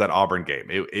game is that Auburn game.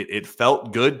 It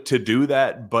felt good to do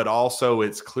that, but also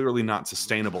it's clearly not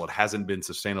sustainable. It hasn't been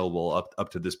sustainable up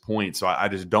to this point. So I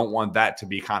just don't want that to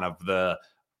be kind of the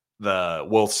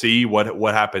we'll see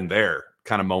what happened there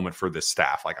kind of moment for this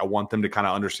staff. Like, I want them to kind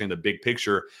of understand the big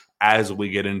picture as we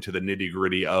get into the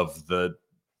nitty-gritty of the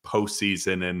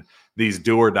postseason and these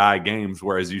do or die games,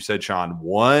 where, as you said, Sean,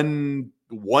 one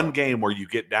game where you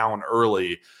get down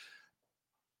early,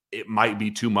 it might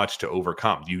be too much to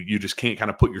overcome. You just can't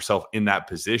kind of put yourself in that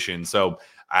position. So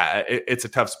it's a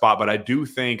tough spot, but I do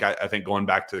think, I think going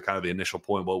back to kind of the initial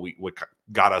point, what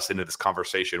got us into this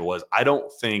conversation was, I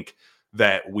don't think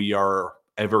that we are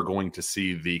ever going to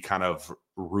see the kind of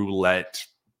roulette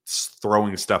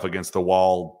throwing stuff against the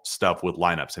wall stuff with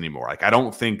lineups anymore. Like, I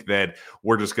don't think that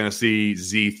we're just going to see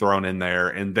Z thrown in there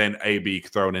and then AB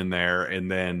thrown in there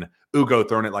and then Ugo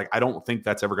thrown in. Like, I don't think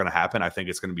that's ever going to happen. I think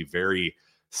it's going to be very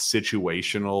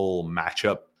situational,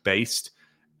 matchup based,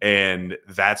 and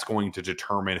that's going to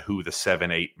determine who the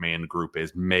 7-8 man group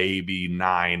is, maybe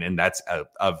 9, and that's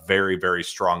a very, very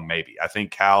strong maybe. I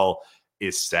think Cal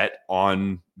is set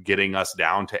on getting us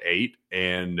down to 8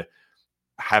 and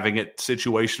having it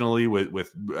situationally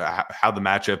with how the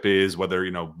matchup is, whether,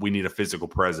 we need a physical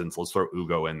presence, let's throw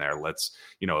Ugo in there. Let's,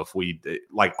 if we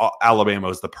like, Alabama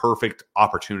is the perfect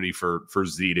opportunity for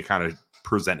Z to kind of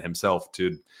present himself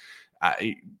to.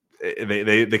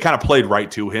 They kind of played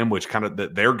right to him, which kind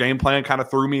of their game plan kind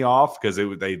of threw me off, because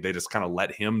they just kind of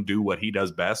let him do what he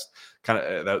does best. Kind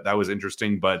of that was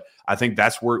interesting, but I think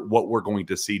that's what we're going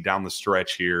to see down the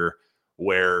stretch here,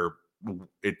 where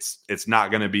it's not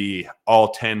going to be all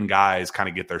 10 guys kind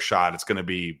of get their shot. It's going to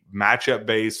be matchup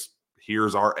based.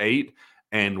 Here's our 8,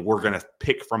 and we're going to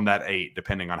pick from that 8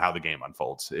 depending on how the game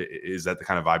unfolds. Is that the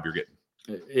kind of vibe you're getting?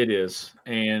 It is.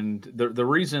 And the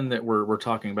reason that we're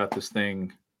talking about this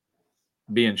thing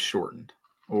being shortened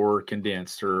or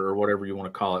condensed or whatever you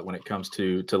want to call it when it comes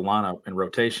to lineup and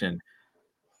rotation,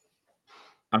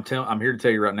 I'm here to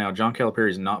tell you right now, John Calipari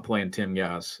is not playing 10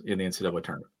 guys in the NCAA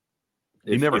tournament.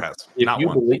 He never has.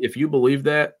 If you believe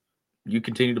that, you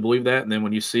continue to believe that, and then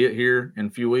when you see it here in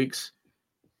a few weeks,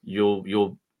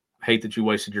 you'll hate that you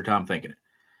wasted your time thinking it,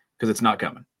 because it's not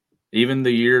coming. Even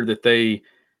the year that they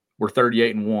were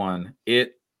 38-1,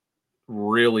 it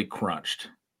really crunched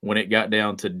when it got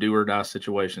down to do or die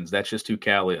situations. That's just who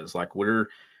Cal is. Like, we're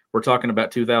talking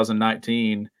about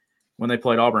 2019 when they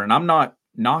played Auburn, and I'm not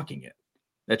knocking it.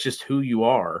 That's just who you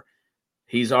are.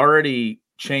 He's already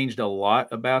changed a lot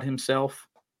about himself.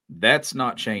 That's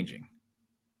not changing.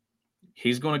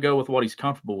 He's going to go with what he's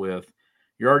comfortable with.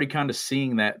 You're already kind of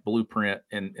seeing that blueprint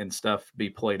and stuff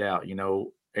be played out.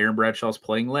 Aaron Bradshaw's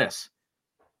playing less.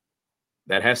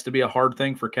 That has to be a hard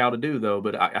thing for Cal to do, though.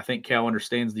 But I think Cal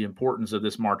understands the importance of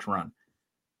this March run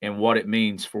and what it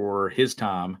means for his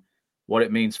time, what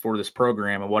it means for this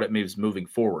program, and what it means moving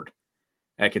forward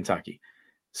at Kentucky.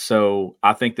 So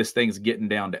I think this thing's getting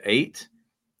down to 8.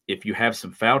 If you have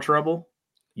some foul trouble,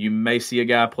 you may see a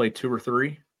guy play 2 or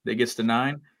 3 that gets to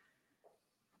 9.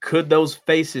 Could those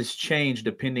faces change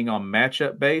depending on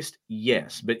matchup based?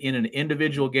 Yes. But in an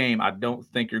individual game, I don't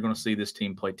think you're going to see this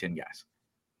team play 10 guys.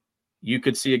 You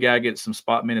could see a guy get some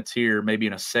spot minutes here, maybe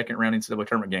in a second round NCAA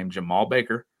tournament game. Jamal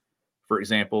Baker for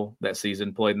example, that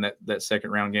season, played in that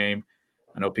second round game.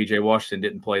 I know PJ Washington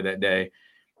didn't play that day.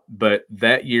 But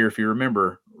that year, if you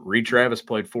remember, Reed Travis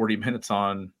played 40 minutes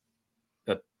on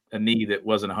a knee that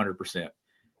wasn't 100%.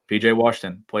 PJ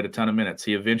Washington played a ton of minutes.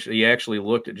 He actually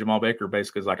looked at Jamal Baker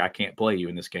basically like, I can't play you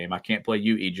in this game. I can't play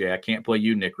you, EJ. I can't play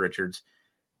you, Nick Richards.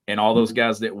 And all those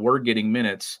guys that were getting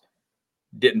minutes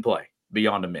didn't play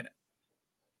beyond a minute.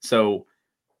 So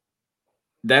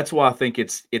that's why I think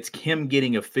it's him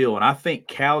getting a feel. And I think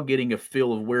Cal getting a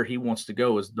feel of where he wants to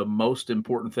go is the most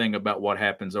important thing about what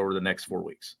happens over the next 4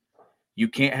 weeks. You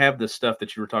can't have the stuff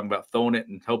that you were talking about, throwing it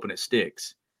and hoping it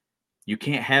sticks. You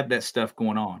can't have that stuff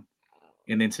going on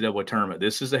in the NCAA tournament.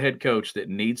 This is a head coach that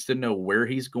needs to know where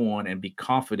he's going and be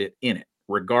confident in it.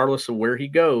 Regardless of where he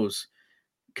goes,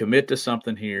 commit to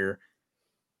something here,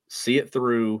 see it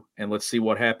through, and let's see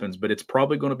what happens. But it's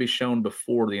probably going to be shown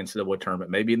before the NCAA tournament,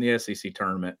 maybe in the SEC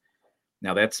tournament.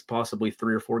 Now, that's possibly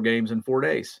 3 or 4 games in 4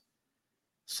 days.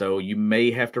 So you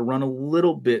may have to run a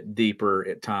little bit deeper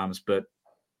at times, but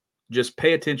just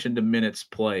pay attention to minutes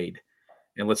played,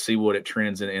 and let's see what it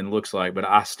trends and looks like. But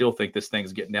I still think this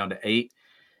thing's getting down to 8.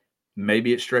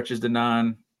 Maybe it stretches to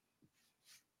 9.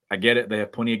 I get it. They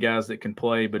have plenty of guys that can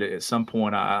play, but at some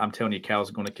point, I'm telling you,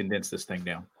 Cal's going to condense this thing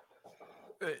down.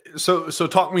 So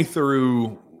talk me through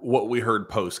what we heard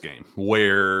post game,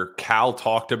 where Cal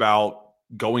talked about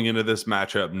going into this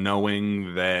matchup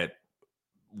knowing that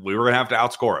we were going to have to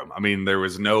outscore them. I mean, there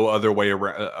was no other way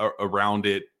around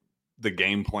it. The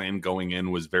game plan going in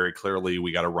was very clearly,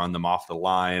 we got to run them off the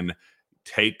line,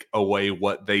 take away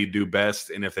what they do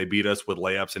best. And if they beat us with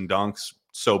layups and dunks,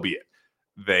 so be it.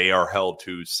 They are held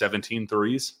to 17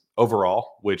 threes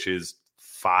overall, which is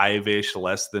 5-ish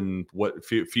less than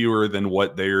fewer than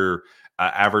what they're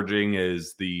averaging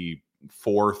is the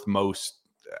 4th most.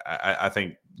 I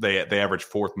think they average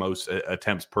 4th most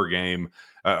attempts per game.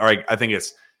 I think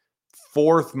it's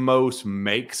 4th most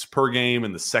makes per game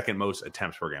and the 2nd most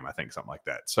attempts per game. I think something like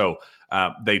that. So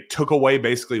they took away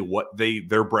basically what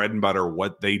their bread and butter,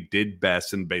 what they did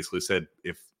best, and basically said,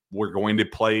 if we're going to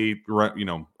play,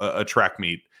 a track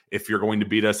meet, if you're going to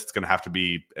beat us, it's going to have to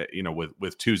be,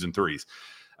 with 2s and 3s.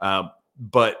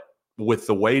 But with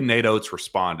the way Nate Oates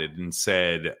responded and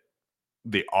said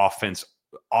the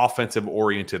offensive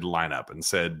oriented lineup and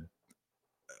said,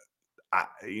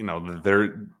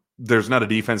 there's not a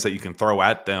defense that you can throw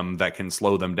at them that can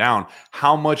slow them down.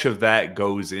 How much of that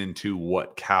goes into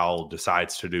what Cal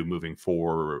decides to do moving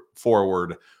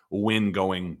forward when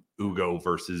going Ugo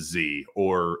versus Z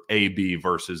or AB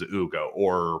versus Ugo,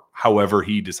 or however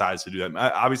he decides to do that?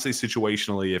 Obviously,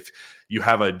 situationally, if you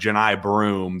have a Janai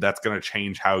Broom, that's going to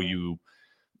change how you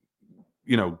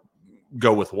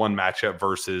go with one matchup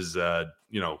versus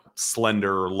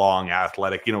slender, long,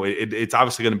 athletic. It's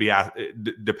obviously going to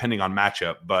be depending on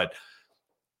matchup, but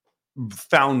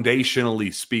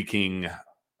foundationally speaking,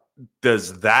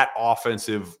 does that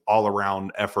offensive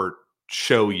all-around effort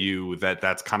show you that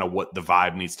that's kind of what the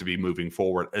vibe needs to be moving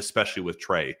forward, especially with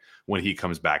Trey when he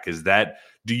comes back?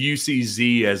 Do you see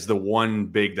Z as the one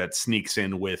big that sneaks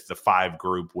in with the 5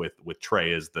 group with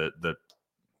Trey as the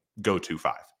go-to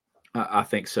 5? I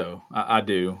think so. I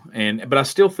do. But I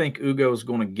still think Ugo is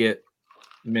going to get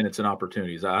minutes and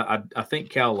opportunities. I think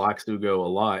Cal likes Ugo a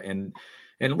lot. And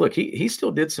look, he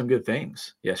still did some good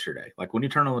things yesterday. Like when you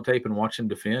turn on the tape and watch him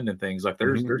defend and things, like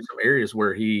there's some areas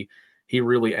where he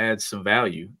really adds some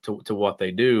value to what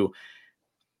they do.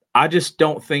 I just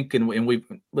don't think, and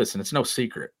listen, it's no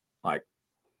secret. Like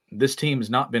this team has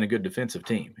not been a good defensive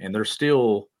team, and they're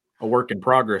still a work in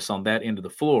progress on that end of the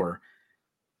floor.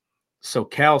 So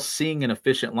Cal seeing an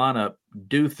efficient lineup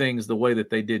do things the way that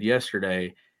they did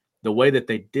yesterday, the way that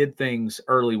they did things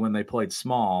early when they played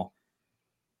small,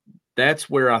 that's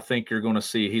where I think you're going to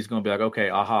see he's going to be like,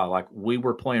 okay, like we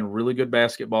were playing really good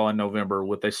basketball in November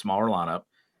with a smaller lineup.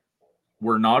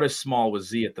 We're not as small with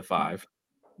Z at the 5.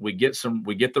 We get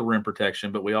the rim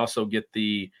protection, but we also get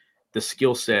the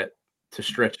skill set to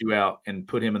stretch you out and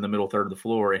put him in the middle third of the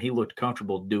floor. And he looked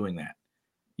comfortable doing that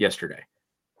yesterday.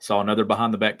 Saw another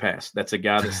behind the back pass. That's a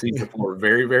guy that sees the floor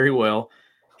very, very well.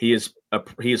 He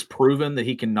has proven that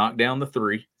he can knock down the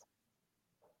 3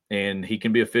 and he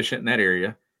can be efficient in that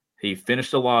area. He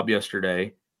finished a lob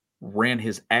yesterday, ran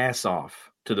his ass off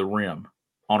to the rim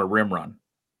on a rim run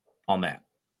on that.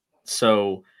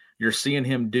 So you're seeing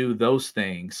him do those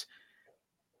things.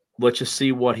 Let's just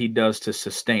see what he does to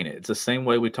sustain it. It's the same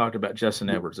way we talked about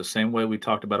Justin Edwards, the same way we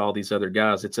talked about all these other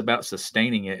guys. It's about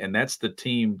sustaining it, and that's the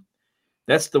team.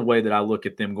 That's the way that I look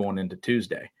at them going into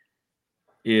Tuesday.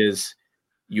 Is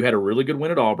you had a really good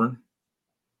win at Auburn,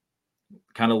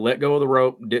 kind of let go of the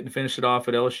rope, didn't finish it off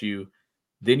at LSU.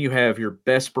 Then you have your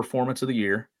best performance of the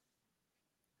year.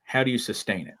 How do you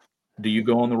sustain it? Do you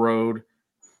go on the road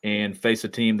and face a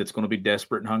team that's going to be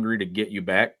desperate and hungry to get you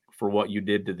back for what you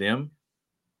did to them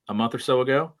a month or so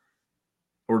ago?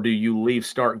 Or do you leave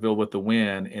Starkville with the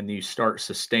win and you start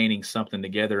sustaining something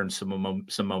together and some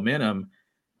momentum?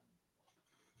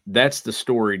 That's the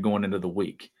story going into the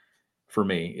week for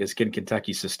me, is can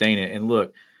Kentucky sustain it? And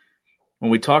look,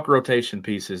 when we talk rotation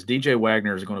pieces, DJ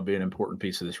Wagner is going to be an important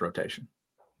piece of this rotation.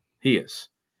 He is.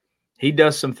 He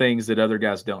does some things that other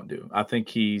guys don't do. I think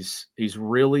he's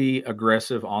really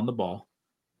aggressive on the ball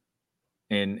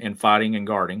and fighting and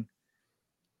guarding.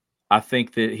 I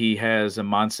think that he has a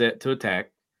mindset to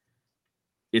attack.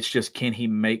 It's just, can he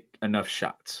make enough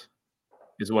shots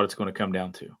is what it's going to come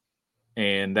down to.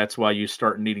 And that's why you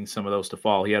start needing some of those to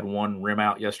fall. He had one rim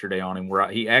out yesterday on him where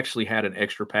he actually had an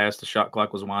extra pass. The shot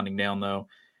clock was winding down, though.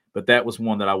 But that was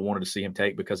one that I wanted to see him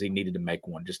take because he needed to make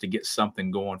one just to get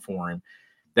something going for him.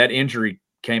 That injury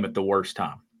came at the worst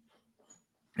time.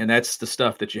 And that's the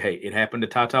stuff that you hate. It happened to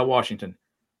Ty Washington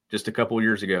just a couple of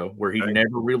years ago where he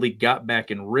never really got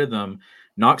back in rhythm,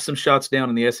 knocked some shots down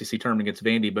in the SEC tournament against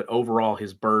Vandy, but overall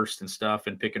his burst and stuff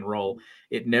and pick and roll,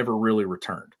 it never really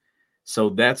returned. So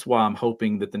that's why I'm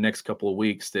hoping that the next couple of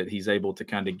weeks that he's able to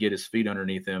kind of get his feet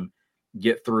underneath him,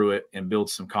 get through it, and build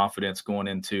some confidence going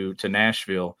into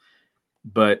Nashville.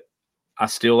 But I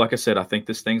still, like I said, I think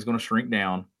this thing's going to shrink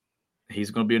down. He's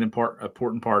going to be an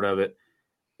important part of it.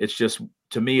 It's just,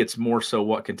 to me, it's more so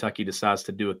what Kentucky decides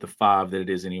to do at the 5 than it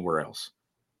is anywhere else.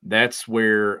 That's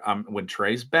where when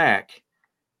Trey's back,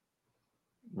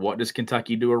 what does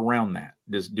Kentucky do around that?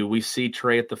 Do we see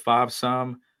Trey at the 5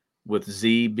 some? With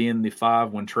Z being the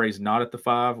 5 when Trey's not at the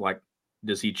 5, like,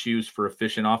 does he choose for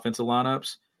efficient offensive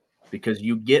lineups? Because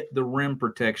you get the rim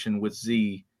protection with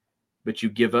Z, but you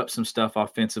give up some stuff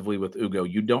offensively with Ugo.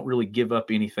 You don't really give up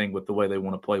anything with the way they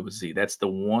want to play with Z. That's the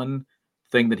one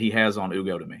thing that he has on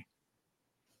Ugo to me.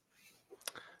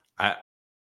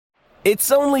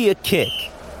 It's only a kick,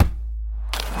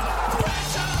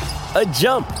 a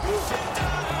jump,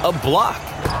 a block.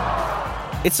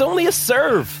 It's only a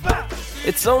serve.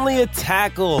 It's only a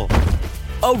tackle,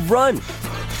 a run.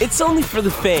 It's only for the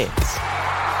fans.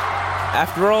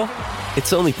 After all,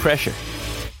 it's only pressure.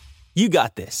 You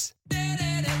got this.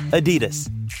 Adidas.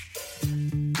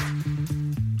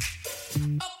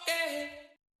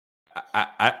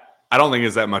 I don't think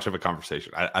it's that much of a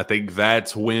conversation. I think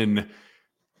that's when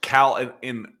Cal,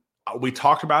 and we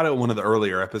talked about it in one of the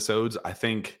earlier episodes. I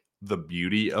think the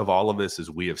beauty of all of this is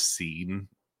we have seen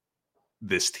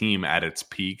this team at its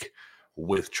peak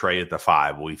with Trey at the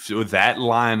 5. That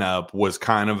lineup was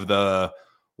kind of the,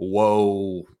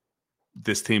 whoa,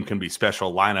 this team can be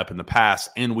special lineup in the past.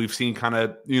 And we've seen kind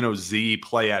of, Z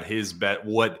play at his bet,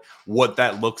 what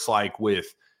that looks like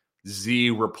with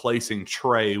Z replacing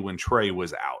Trey when Trey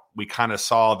was out. We kind of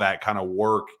saw that kind of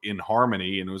work in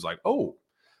harmony, and it was like, oh,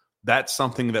 that's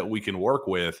something that we can work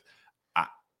with.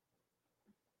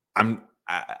 It's going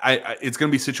to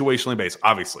be situationally based.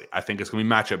 Obviously, I think it's going to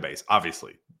be matchup based.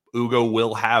 Obviously, Ugo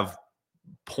will have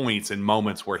points and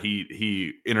moments where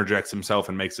he interjects himself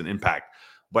and makes an impact.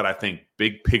 But I think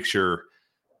big picture,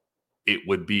 it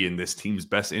would be in this team's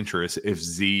best interest if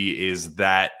Z is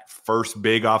that first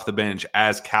big off the bench,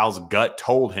 as Cal's gut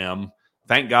told him.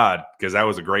 Thank God, because that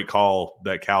was a great call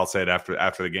that Cal said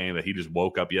after the game, that he just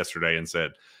woke up yesterday and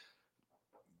said,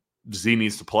 Z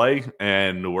needs to play,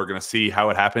 and we're going to see how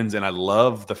it happens. And I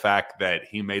love the fact that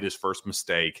he made his first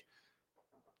mistake.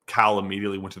 Cal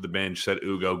immediately went to the bench, said,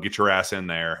 Ugo, get your ass in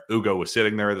there. Ugo was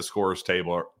sitting there at the scorer's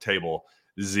table.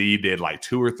 Z did like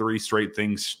 2 or 3 straight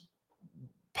things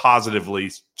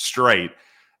positively straight.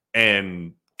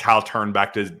 And Cal turned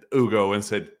back to Ugo and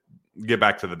said, get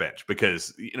back to the bench,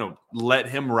 because, let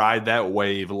him ride that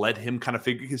wave. Let him kind of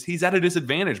figure, because he's at a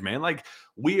disadvantage, man. Like,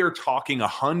 we are talking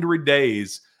 100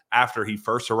 days after he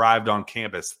first arrived on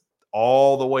campus,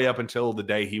 all the way up until the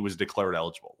day he was declared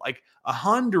eligible. Like,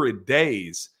 100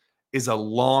 days is a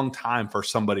long time for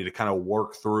somebody to kind of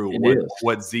work through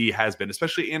what Z has been,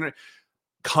 especially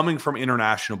coming from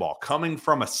international ball, coming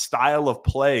from a style of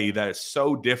play that is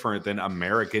so different than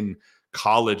American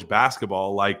college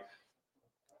basketball. Like,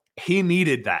 he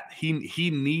needed that. He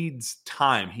needs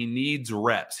time. He needs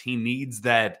reps. He needs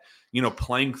that,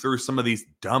 playing through some of these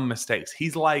dumb mistakes.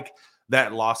 He's like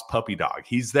that lost puppy dog.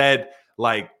 He's that,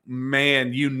 like,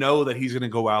 man, that he's going to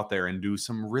go out there and do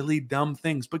some really dumb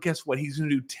things. But guess what? He's going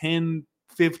to do 10,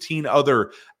 15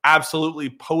 other absolutely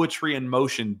poetry in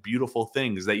motion, beautiful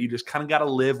things that you just kind of got to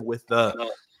live with the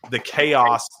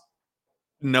chaos,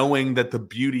 knowing that the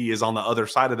beauty is on the other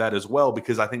side of that as well.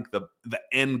 Because I think the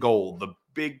end goal, the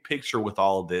big picture with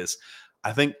all of this,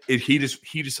 I think he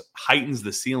just heightens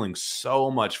the ceiling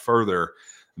so much further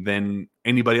than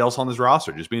anybody else on this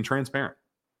roster, just being transparent.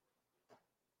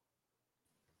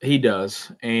 He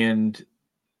does. And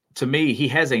to me, he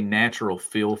has a natural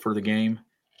feel for the game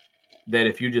that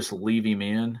if you just leave him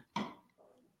in,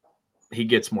 he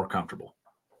gets more comfortable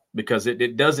because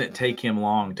it doesn't take him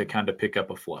long to kind of pick up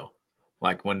a flow.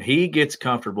 Like when he gets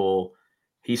comfortable,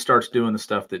 he starts doing the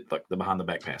stuff that like the behind the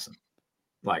back passing.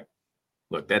 Like,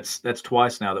 look, that's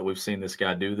twice now that we've seen this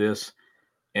guy do this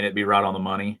and it'd be right on the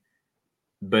money.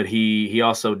 But he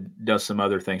also does some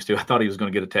other things too. I thought he was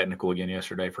going to get a technical again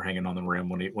yesterday for hanging on the rim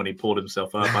when he pulled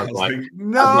himself up. I was like,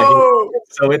 no.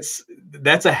 So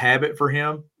that's a habit for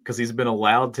him because he's been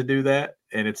allowed to do that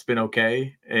and it's been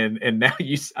okay. And now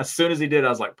as soon as he did, I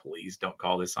was like, please don't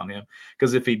call this on him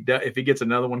because if he gets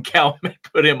another one, Cal may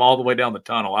put him all the way down the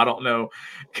tunnel. I don't know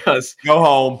because go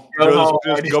home.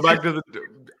 Just go back to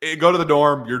the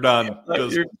dorm. You're done.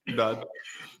 You're done.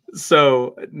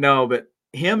 So no, but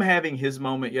him having his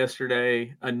moment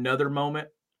yesterday, another moment,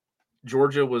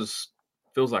 Georgia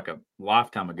feels like a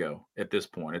lifetime ago at this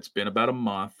point. It's been about a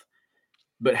month,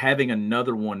 but having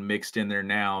another one mixed in there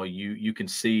now, you can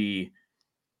see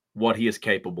what he is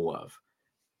capable of.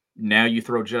 Now you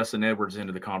throw Justin Edwards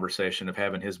into the conversation of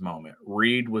having his moment.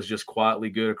 Reed was just quietly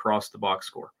good across the box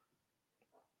score.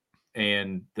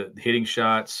 And the hitting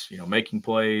shots, making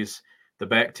plays, the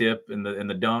back tip and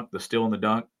the dunk, the steal and the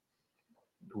dunk,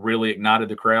 really ignited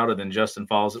the crowd, and then Justin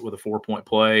follows it with a 4-point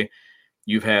play.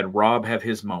 You've had Rob have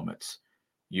his moments.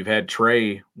 You've had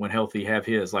Trey, when healthy, have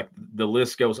his. Like the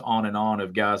list goes on and on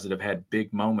of guys that have had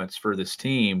big moments for this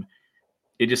team.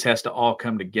 It just has to all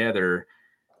come together.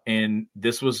 And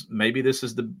this is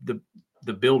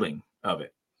the building of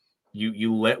it.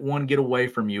 You let one get away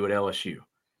from you at LSU.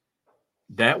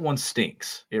 That one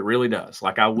stinks. It really does.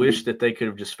 Like I wish that they could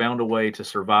have just found a way to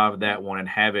survive that one and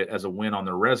have it as a win on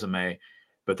their resume.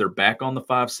 But they're back on the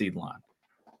 5 seed line.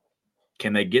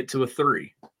 Can they get to a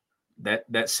 3?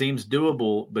 That seems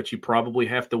doable, but you probably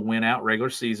have to win out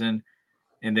regular season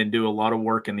and then do a lot of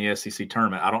work in the SEC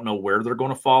tournament. I don't know where they're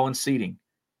going to fall in seeding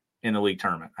in the league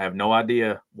tournament. I have no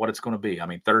idea what it's going to be. I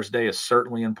mean, Thursday is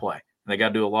certainly in play. They got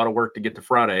to do a lot of work to get to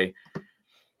Friday,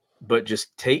 but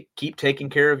just keep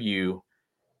taking care of you,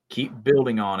 keep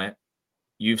building on it.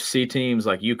 You see teams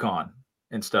like UConn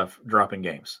and stuff dropping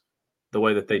games the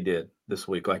way that they did this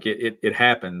week. Like it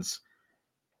happens.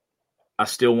 I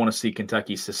still want to see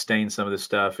Kentucky sustain some of this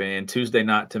stuff. And Tuesday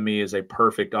night to me is a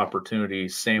perfect opportunity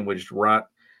sandwiched right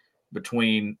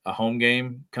between a home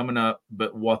game coming up,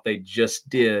 but what they just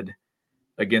did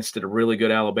against a really good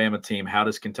Alabama team. How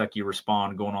does Kentucky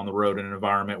respond going on the road in an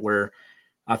environment where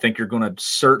I think you're going to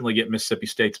certainly get Mississippi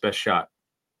State's best shot?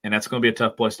 And that's going to be a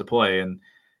tough place to play. And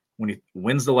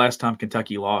when's the last time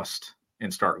Kentucky lost in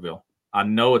Starkville? I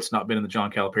know it's not been in the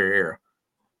John Calipari era.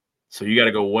 So you got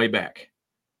to go way back.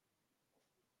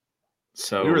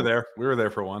 So we were there. We were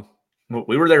there for one.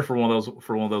 We were there for one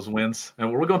of those wins. And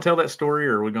were we going to tell that story,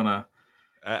 or are we going to?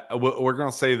 We're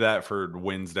going to save that for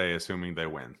Wednesday, assuming they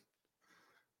win.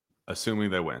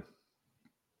 Assuming they win,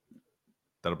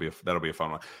 that'll be a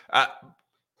fun one.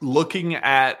 Looking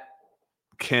at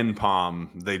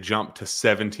KenPom, they jumped to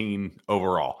 17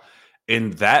 overall.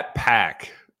 In that pack,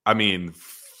 I mean,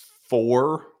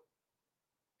 4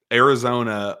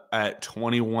 Arizona at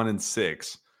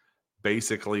 21-6,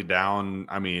 basically down.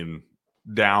 I mean,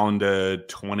 down to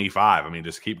 25. I mean,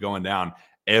 just keep going down.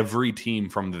 Every team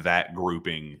from that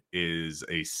grouping is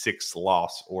a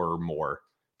 6-loss or more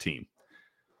team.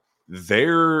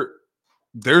 There's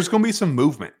going to be some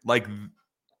movement. Like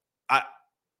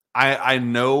I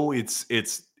know it's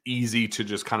easy to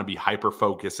just kind of be hyper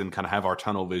focused and kind of have our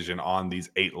tunnel vision on these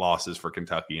 8 losses for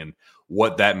Kentucky and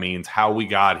what that means, how we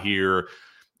got here,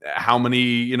 how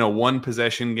many, 1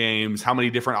 possession games, how many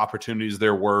different opportunities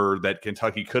there were that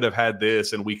Kentucky could have had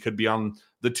this and we could be on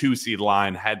the 2 seed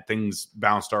line had things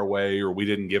bounced our way or we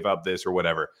didn't give up this or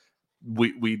whatever.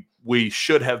 We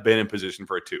should have been in position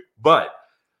for a 2. But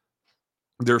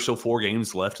there's still 4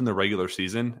 games left in the regular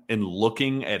season, and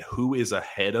looking at who is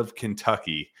ahead of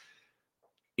Kentucky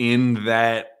in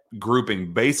that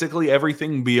grouping, basically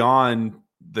everything beyond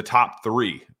the top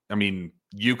 3. I mean,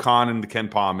 UConn and the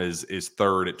KenPom is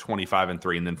third at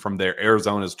 25-3, and then from there,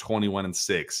 Arizona's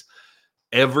 21-6.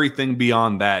 Everything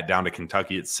beyond that down to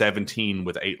Kentucky at 17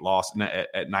 with 8 losses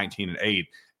at 19-8.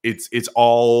 It's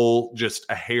all just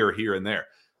a hair here and there.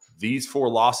 These 4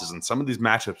 losses and some of these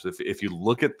matchups, if you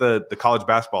look at the college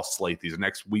basketball slate this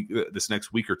next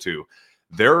week or two,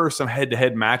 there are some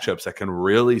head-to-head matchups that can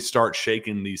really start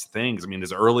shaking these things. I mean,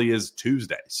 as early as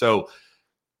Tuesday. So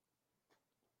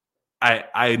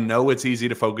I know it's easy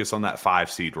to focus on that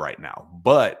 5 seed right now,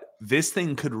 but this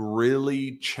thing could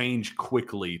really change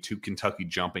quickly to Kentucky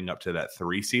jumping up to that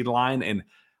 3 seed line. And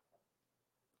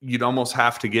you'd almost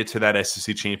have to get to that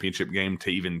SEC championship game to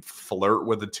even flirt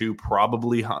with the 2.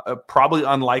 Probably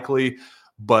unlikely,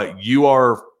 but you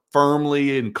are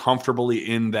firmly and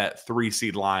comfortably in that 3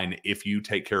 seed line if you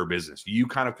take care of business. You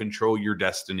kind of control your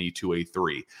destiny to a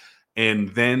 3. And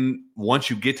then once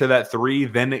you get to that 3,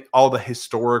 then all the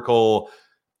historical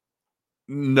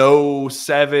no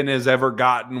 7 has ever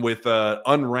gotten with an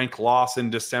unranked loss in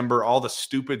December, all the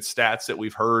stupid stats that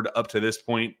we've heard up to this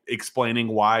point explaining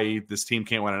why this team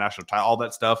can't win a national title, all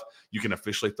that stuff you can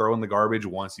officially throw in the garbage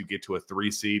once you get to a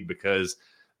 3 seed, because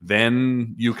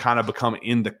then you kind of become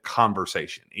in the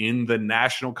conversation, in the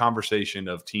national conversation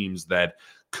of teams that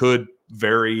could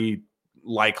very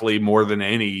likely more than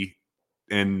any,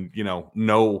 and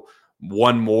no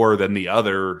one more than the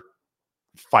other,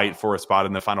 fight for a spot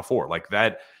in the Final Four. Like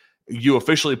that, you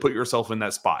officially put yourself in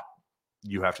that spot.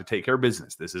 You have to take care of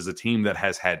business. This is a team that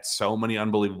has had so many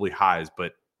unbelievably highs,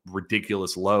 but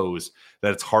ridiculous lows,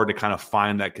 that it's hard to kind of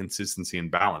find that consistency and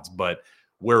balance. But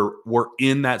we're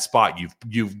in that spot.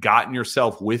 You've gotten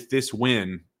yourself with this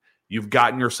win. You've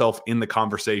gotten yourself in the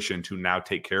conversation to now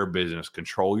take care of business,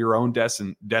 control your own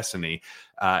destiny.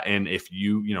 And if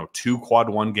you 2 quad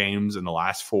 1 games in the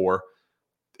last 4,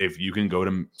 if you can go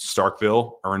to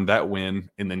Starkville, earn that win,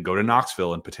 and then go to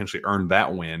Knoxville and potentially earn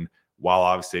that win, while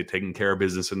obviously taking care of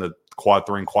business in the quad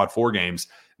 3 and quad 4 games,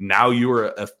 now you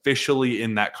are officially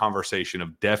in that conversation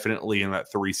of definitely in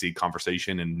that 3 seed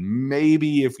conversation. And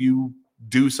maybe if you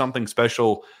do something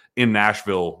special in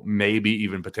Nashville, maybe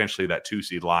even potentially that 2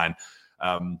 seed line.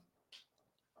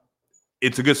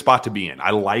 It's a good spot to be in. I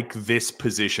like this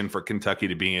position for Kentucky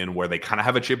to be in, where they kind of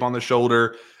have a chip on the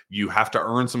shoulder. You have to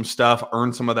earn some stuff,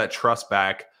 earn some of that trust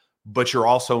back, but you're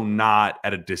also not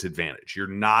at a disadvantage. You're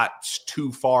not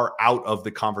too far out of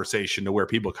the conversation to where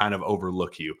people kind of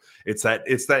overlook you. It's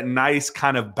that nice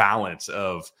kind of balance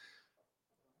of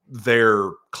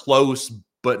they're close,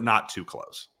 but not too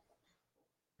close.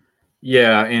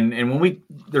 Yeah, and when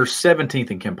they're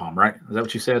 17th in KenPom, right? Is that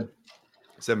what you said?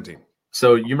 17.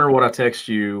 So you remember what I texted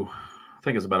you? I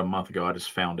think it was about a month ago. I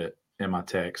just found it in my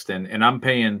text, and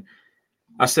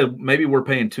I said maybe we're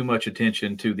paying too much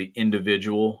attention to the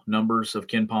individual numbers of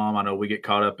KenPom. I know we get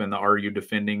caught up in the are you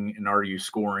defending and are you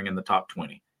scoring in the top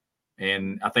 20,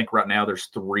 and I think right now there's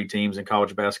 3 teams in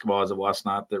college basketball as of last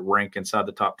night that rank inside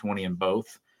the top 20 in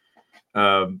both.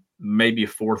 Maybe a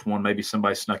 4th one, maybe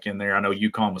somebody snuck in there. I know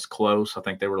UConn was close. I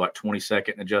think they were like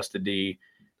 22nd in adjusted D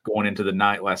going into the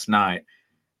night last night.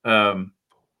 How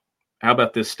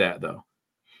about this stat, though?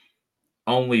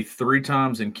 Only 3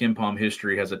 times in KenPom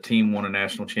history has a team won a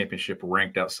national championship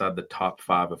ranked outside the top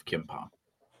 5 of KenPom.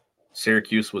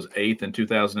 Syracuse was 8th in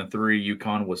 2003.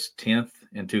 UConn was 10th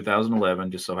in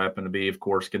 2011. Just so happened to be, of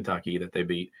course, Kentucky that they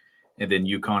beat. And then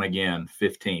UConn again,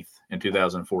 15th in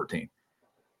 2014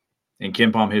 in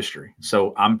KenPom history.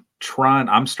 So I'm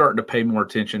starting to pay more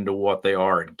attention to what they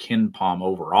are in KenPom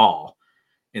overall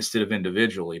instead of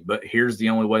individually. But here's the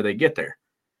only way they get there.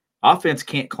 Offense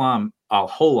can't climb a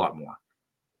whole lot more.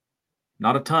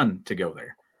 Not a ton to go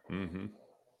there. Mm-hmm.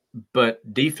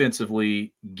 But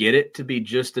defensively, get it to be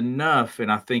just enough.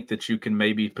 And I think that you can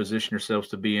maybe position yourselves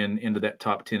to be into that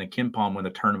top 10 of KenPom when the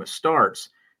tournament starts.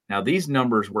 Now, these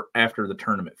numbers were after the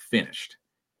tournament finished.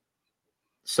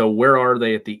 So where are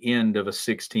they at the end of a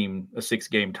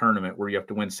 6-game tournament where you have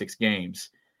to win 6 games?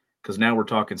 Because now we're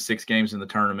talking 6 games in the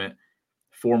tournament,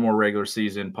 4 more regular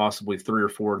season, possibly 3 or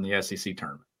 4 in the SEC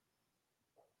tournament.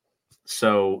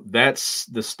 So that's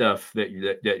the stuff that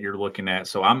you're looking at.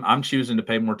 So I'm choosing to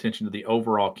pay more attention to the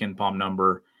overall KenPom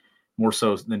number more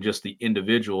so than just the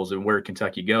individuals and where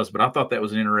Kentucky goes. But I thought that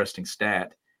was an interesting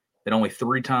stat that only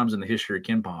 3 times in the history of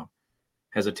KenPom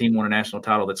has a team won a national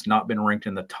title that's not been ranked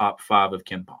in the top 5 of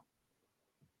KenPom.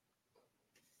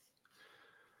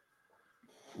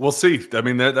 We'll see. I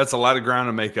mean, that's a lot of ground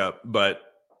to make up, but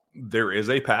there is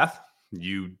a path.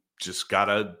 You just got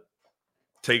to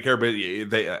take care of it.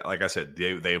 They, like I said,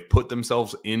 they have put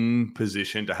themselves in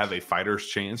position to have a fighter's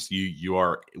chance. You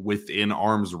are within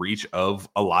arm's reach of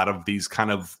a lot of these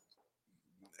kind of,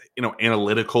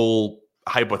 analytical,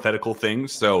 hypothetical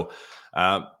things. So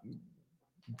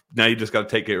now you just got to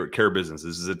take care of business.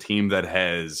 This is a team that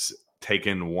has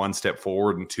taken 1 step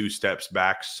forward and 2 steps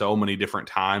back so many different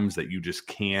times that you just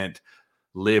can't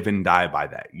live and die by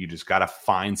that. You just got to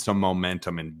find some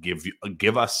momentum and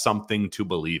give us something to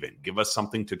believe in, give us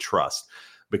something to trust,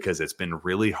 because it's been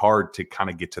really hard to kind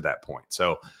of get to that point.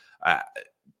 So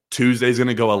Tuesday's going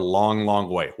to go a long, long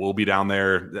way. We'll be down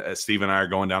there. Steve and I are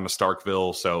going down to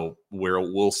Starkville, so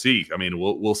we'll see. I mean,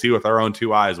 we'll see with our own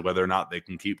two eyes whether or not they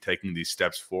can keep taking these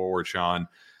steps forward, Sean.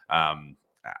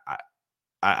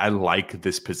 I like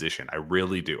this position. I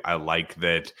really do. I like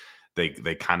that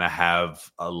they kind of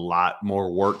have a lot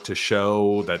more work to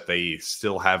show, that they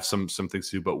still have some things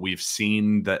to do, but we've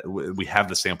seen that we have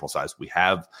the sample size. We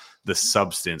have the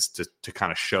substance to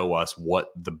kind of show us what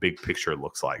the big picture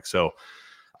looks like. So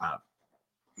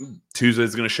Tuesday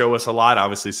is going to show us a lot.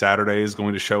 Obviously, Saturday is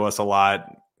going to show us a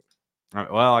lot.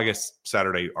 Well, I guess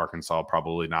Saturday, Arkansas,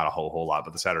 probably not a whole lot,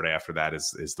 but the Saturday after that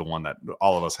is the one that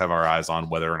all of us have our eyes on,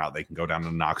 whether or not they can go down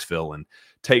to Knoxville and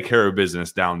take care of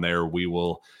business down there. We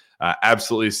will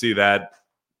absolutely see that.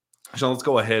 So let's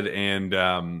go ahead and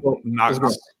I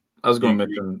was going to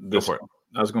mention this.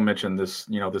 I was going to mention this,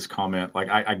 this comment. Like,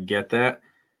 I get that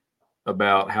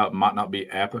about how it might not be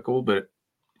applicable, but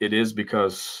it is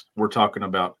because we're talking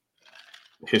about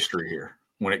history here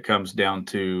when it comes down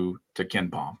to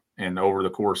KenPom and over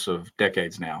the course of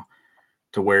decades now,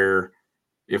 to where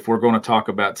if we're going to talk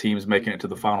about teams making it to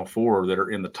the Final Four that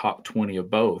are in the top 20 of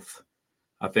both,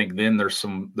 I think then there's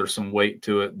some weight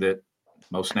to it that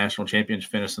most national champions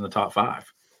finish in the top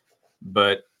 5.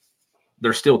 But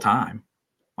there's still time.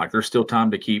 Like, there's still time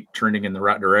to keep trending in the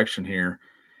right direction here.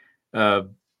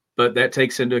 But that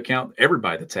takes into account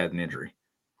everybody that's had an injury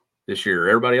this year,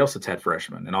 everybody else that's had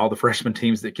freshmen, and all the freshman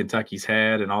teams that Kentucky's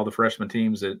had, and all the freshman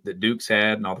teams that Duke's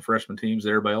had, and all the freshman teams that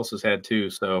everybody else has had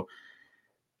too. So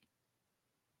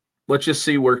let's just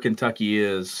see where Kentucky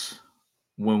is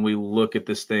when we look at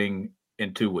this thing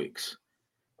in 2 weeks.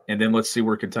 And then let's see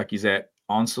where Kentucky's at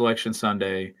on Selection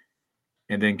Sunday.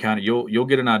 And then kind of you'll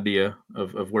get an idea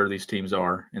of where these teams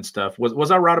are and stuff.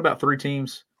 Was I right about 3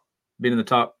 teams being in the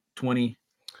top 20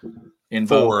 in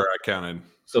 4 both? I counted.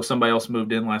 So somebody else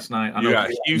moved in last night. You got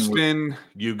Houston.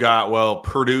 You got,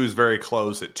 Purdue's very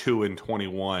close at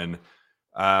 2-21.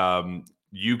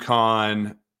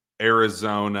 UConn,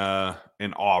 Arizona,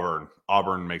 and Auburn.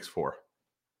 Auburn makes 4.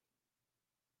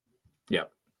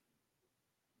 Yep.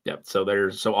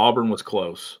 So Auburn was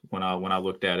close when I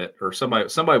looked at it, or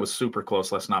somebody was super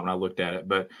close last night when I looked at it.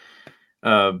 But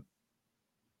the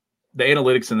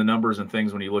analytics and the numbers and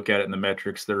things, when you look at it and the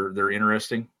metrics, they're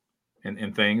interesting.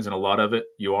 And things, and a lot of it,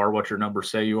 you are what your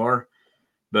numbers say you are.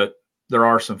 But there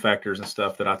are some factors and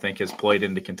stuff that I think has played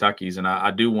into Kentucky's, and I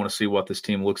do want to see what this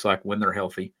team looks like when they're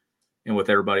healthy and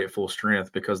with everybody at full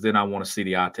strength, because then I want to see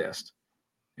the eye test.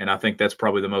 And I think that's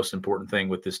probably the most important thing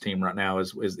with this team right now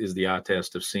is the eye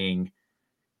test of seeing,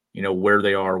 where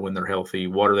they are when they're healthy.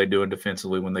 What are they doing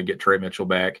defensively when they get Trey Mitchell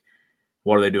back?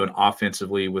 What are they doing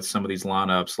offensively with some of these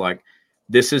lineups? Like,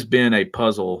 this has been a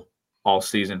puzzle all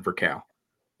season for Cal.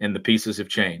 And the pieces have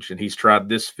changed, and he's tried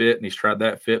this fit and he's tried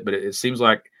that fit. But it seems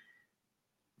like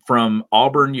from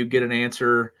Auburn, you get an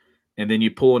answer, and then you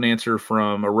pull an answer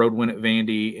from a road win at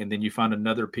Vandy, and then you find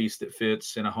another piece that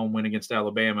fits in a home win against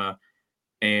Alabama.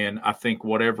 And I think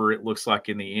whatever it looks like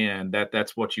in the end,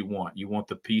 that's what you want. You want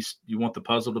the piece, you want the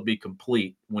puzzle to be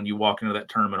complete when you walk into that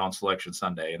tournament on Selection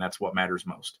Sunday, and that's what matters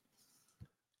most.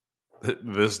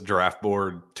 This draft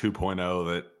board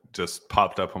 2.0 that just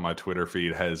popped up on my Twitter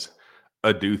feed has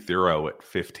Adu Thiro at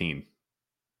 15.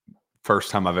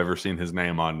 First time I've ever seen his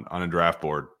name on a draft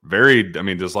board.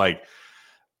 Just like,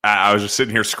 I was just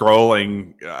sitting here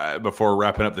scrolling before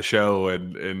wrapping up the show,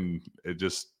 and it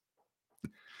just,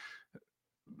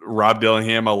 Rob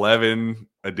Dillingham 11,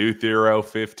 Adu Thiro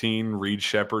 15, Reed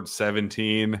Shepherd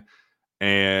 17,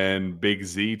 and Big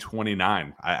Z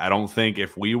 29. I don't think,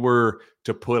 if we were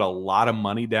to put a lot of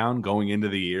money down going into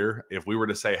the year, if we were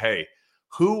to say, hey,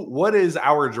 what is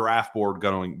our draft board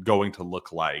going to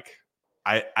look like?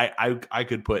 I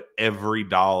could put every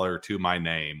dollar to my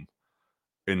name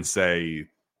and say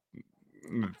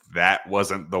that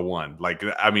wasn't the one. Like,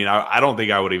 I don't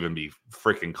think I would even be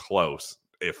freaking close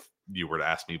if you were to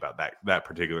ask me about that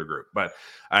particular group. But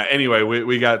anyway,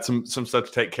 we got some stuff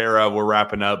to take care of. We're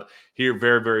wrapping up here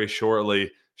very, very shortly.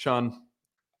 Sean,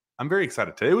 I'm very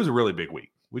excited today. It was a really big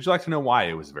week. Would you like to know why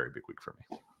it was a very big week for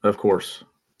me? Of course.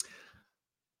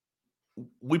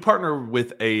 We partner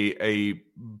with a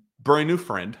brand new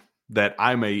friend that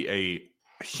I'm a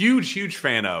huge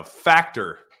fan of.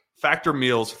 Factor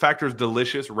Meals. Factor's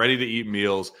delicious, ready-to-eat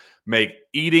meals make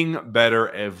eating better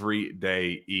every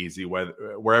day easy.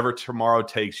 Wherever tomorrow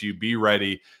takes you, be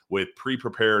ready with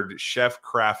pre-prepared,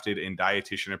 chef-crafted, and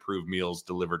dietitian-approved meals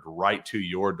delivered right to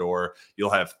your door.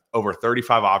 You'll have over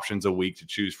 35 options a week to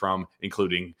choose from,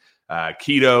 including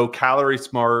keto, calorie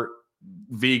smart,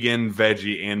 vegan,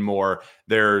 veggie, and more.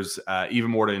 There's even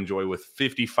more to enjoy with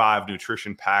 55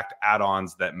 nutrition-packed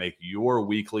add-ons that make your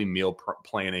weekly meal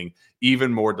planning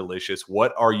even more delicious.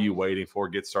 What are you waiting for?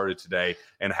 Get started today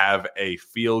and have a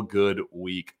feel-good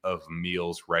week of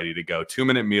meals ready to go.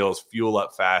 2-minute meals, fuel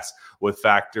up fast with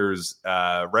Factor's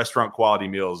restaurant-quality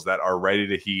meals that are ready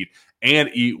to heat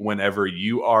and eat whenever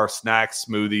you are. Snacks,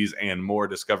 smoothies, and more.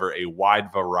 Discover a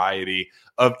wide variety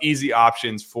of easy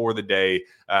options for the day,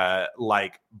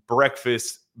 like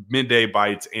breakfast, midday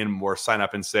bites, and more. Sign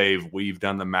up and save. We've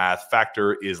done the math.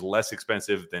 Factor is less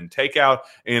expensive than takeout,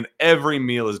 and every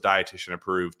meal is dietitian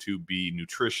approved to be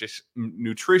nutritious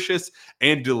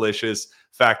and delicious.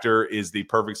 Factor is the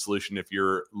perfect solution if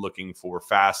you're looking for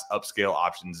fast, upscale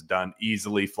options done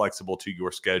easily, flexible to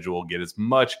your schedule. Get as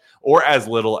much or as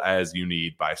little as you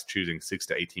need by choosing 6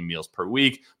 to 18 meals per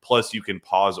week. Plus, you can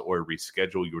pause or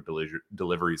reschedule your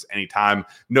deliveries anytime.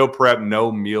 No prep,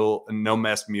 no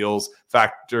mess meals.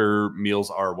 Factor meals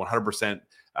are 100%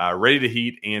 ready to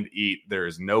heat and eat. There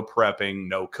is no prepping,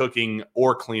 no cooking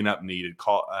or cleanup needed.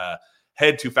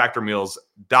 Head to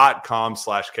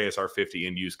factormeals.com/KSR50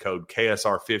 and use code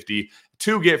KSR50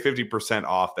 to get 50%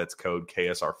 off. That's code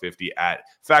KSR50 at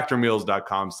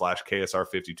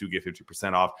factormeals.com/KSR50 to get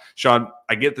 50% off. Sean,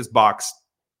 I get this box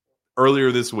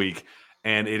earlier this week,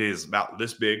 and it is about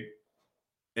this big.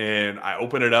 And I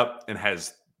open it up and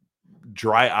has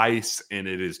dry ice, and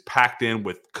it is packed in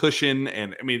with cushion.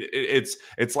 And I mean, it's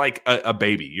like a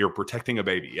baby. You're protecting a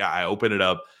baby. Yeah, I open it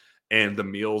up, and the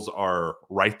meals are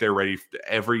right there ready.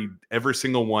 Every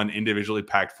single one individually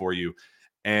packed for you.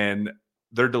 And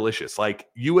they're delicious. Like,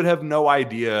 you would have no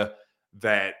idea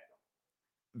that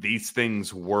these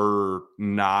things were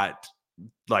not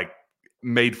like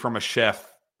made from a chef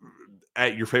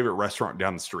at your favorite restaurant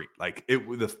down the street. Like,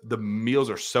 the meals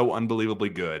are so unbelievably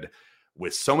good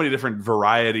with so many different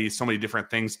varieties, so many different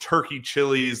things, turkey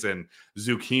chilies and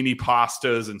zucchini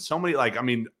pastas and so many, like, I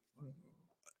mean,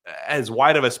 as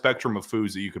wide of a spectrum of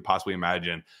foods that you could possibly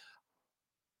imagine.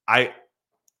 I'm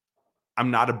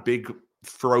not a big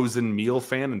frozen meal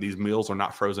fan, and these meals are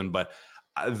not frozen, but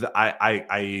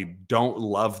I don't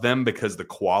love them because the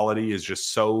quality is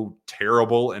just so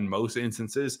terrible in most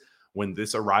instances. When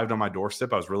this arrived on my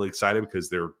doorstep, I was really excited because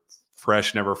they're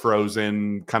fresh, never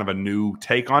frozen, kind of a new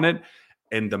take on it.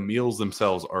 And the meals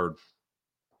themselves are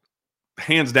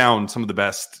hands down some of the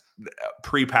best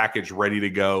prepackaged, ready to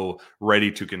go, ready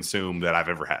to consume that I've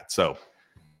ever had. So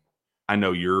I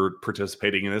know you're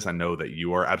participating in this. I know that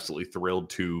you are absolutely thrilled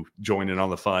to join in on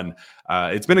the fun.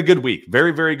 It's been a good week,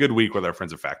 very, very good week with our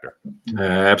friends at Factor.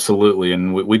 Absolutely.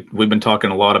 And we've been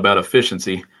talking a lot about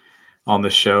efficiency on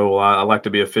this show. I like to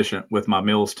be efficient with my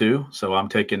meals too. So I'm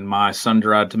taking my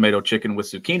sun-dried tomato chicken with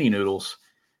zucchini noodles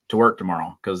to work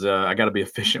tomorrow because I got to be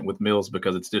efficient with meals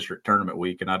because it's district tournament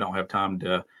week and I don't have time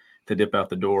to dip out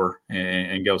the door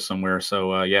and go somewhere.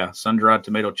 So sun-dried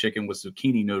tomato chicken with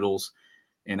zucchini noodles,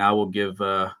 and I will give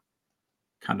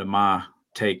kind of my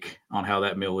take on how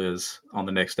that meal is on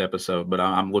the next episode, but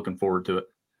I'm looking forward to it.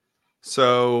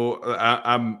 So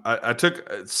I took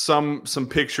some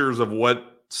pictures of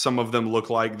what some of them look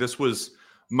like. This was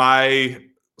my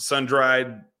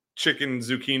sun-dried chicken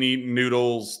zucchini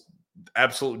noodles,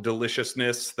 absolute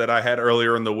deliciousness that I had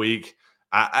earlier in the week.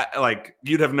 I like,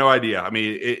 you'd have no idea. I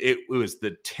mean, it was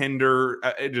the tender,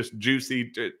 just juicy,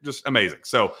 just amazing.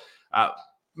 So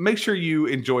make sure you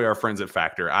enjoy our friends at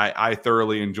Factor. I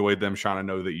thoroughly enjoyed them. Sean, I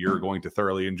know that you're going to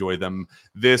thoroughly enjoy them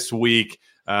this week.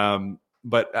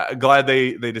 But glad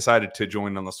they decided to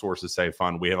join on the Sources Say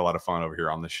Fun. We have a lot of fun over here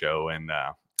on the show, and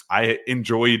I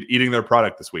enjoyed eating their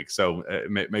product this week. So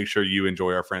make sure you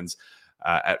enjoy our friends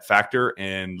at Factor,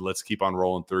 and let's keep on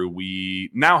rolling through.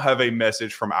 We now have a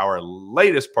message from our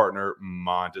latest partner,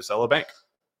 Monticello Bank.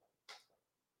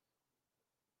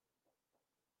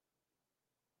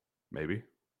 Maybe,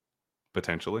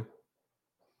 potentially.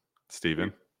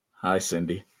 Steven. Hi,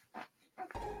 Cindy.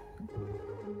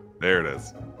 There it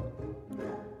is.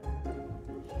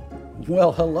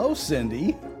 Well, hello,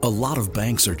 Cindy. A lot of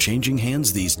banks are changing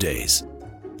hands these days.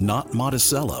 Not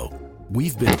Monticello.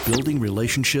 We've been building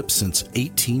relationships since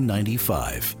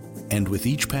 1895. And with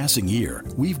each passing year,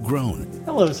 we've grown.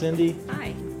 Hello, Cindy.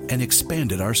 Hi. And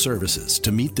expanded our services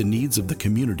to meet the needs of the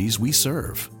communities we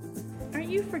serve. Aren't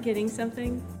you forgetting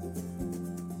something?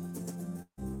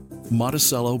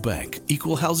 Monticello Bank,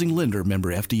 Equal Housing Lender,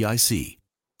 member FDIC.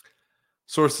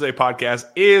 Sources Say podcast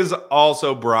is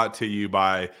also brought to you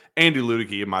by Andy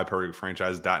Ludicky of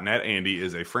MyPerfectFranchise.net. Andy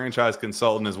is a franchise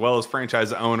consultant as well as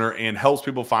franchise owner and helps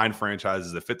people find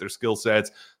franchises that fit their skill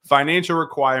sets, financial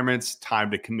requirements, time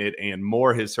to commit, and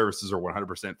more. His services are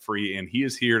 100% free, and he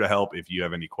is here to help. If you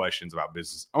have any questions about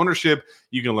business ownership,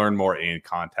 you can learn more and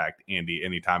contact Andy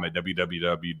anytime at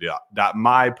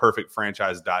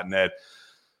www.myperfectfranchise.net.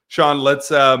 Sean,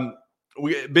 let's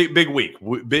big week,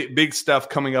 big stuff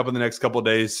coming up in the next couple of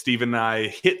days. Steven and I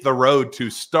hit the road to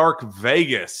Stark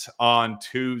Vegas on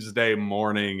Tuesday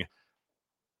morning.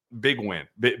 Big win,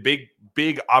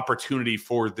 big opportunity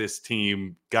for this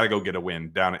team. Got to go get a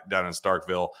win down in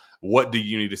Starkville. What do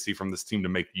you need to see from this team to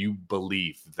make you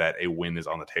believe that a win is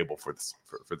on the table for this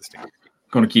team? I'm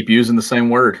going to keep using the same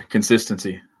word,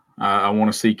 consistency. I want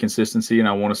to see consistency, and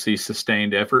I want to see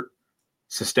sustained effort.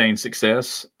 Sustained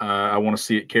success. I want to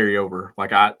see it carry over.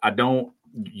 Like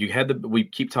we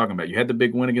keep talking about, you had the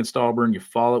big win against Auburn. You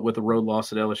follow it with a road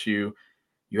loss at LSU.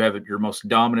 You have your most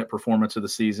dominant performance of the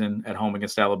season at home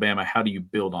against Alabama. How do you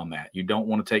build on that? You don't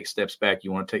want to take steps back.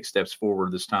 You want to take steps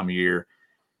forward this time of year.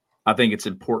 I think it's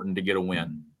important to get a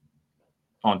win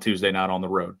on Tuesday night on the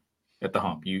road at the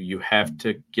Hump. You have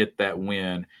to get that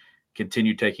win,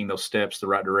 continue taking those steps the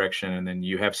right direction, and then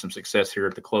you have some success here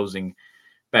at the closing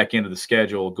back into the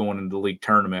schedule going into the league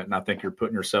tournament. And I think you're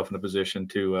putting yourself in a position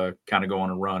to kind of go on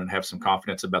a run and have some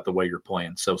confidence about the way you're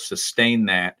playing. So sustain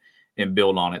that and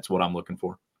build on it's what I'm looking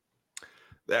for.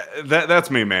 That's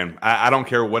me, man. I don't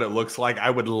care what it looks like. I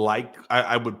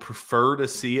would prefer to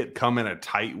see it come in a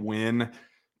tight win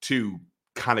to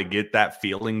kind of get that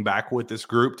feeling back with this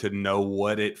group, to know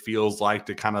what it feels like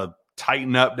to kind of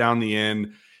tighten up down the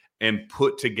end and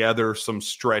put together some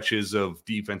stretches of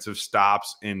defensive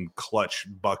stops and clutch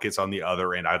buckets on the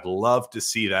other end. I'd love to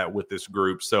see that with this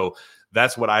group. So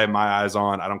that's what I have my eyes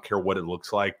on. I don't care what it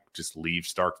looks like. Just leave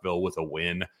Starkville with a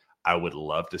win. I would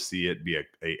love to see it be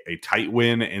a tight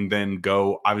win, and then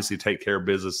go obviously take care of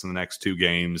business in the next two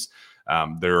games.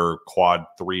 They're quad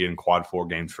 3 and quad 4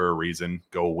 games for a reason.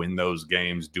 Go win those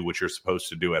games. Do what you're supposed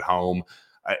to do at home.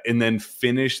 And then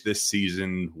finish this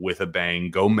season with a bang.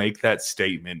 Go make that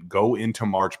statement. Go into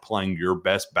March playing your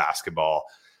best basketball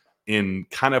and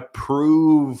kind of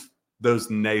prove those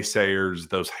naysayers,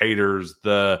 those haters,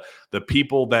 the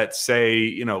people that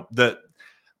say, that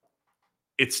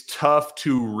it's tough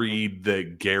to read the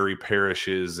Gary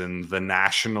Parishes and the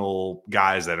national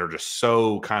guys that are just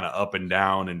so kind of up and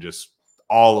down and just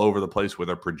all over the place with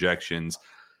their projections,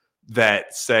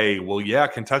 that say, well, yeah,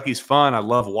 Kentucky's fun. I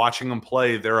love watching them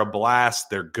play. They're a blast.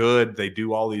 They're good. They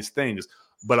do all these things,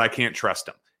 but I can't trust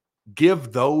them.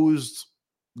 Give those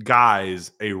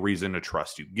guys a reason to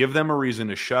trust you. Give them a reason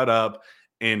to shut up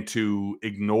and to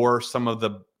ignore some of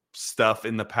the stuff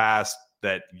in the past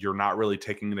that you're not really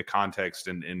taking into context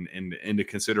and into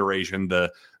consideration,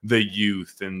 the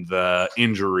youth and the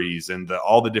injuries and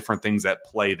all the different things at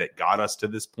play that got us to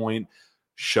this point.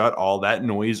 Shut all that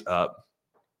noise up.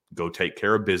 Go take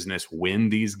care of business, win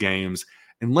these games,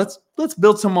 and let's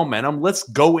build some momentum. Let's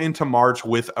go into March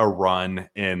with a run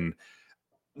and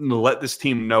let this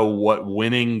team know what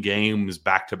winning games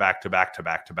back to back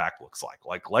looks like.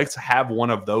 Like, let's have one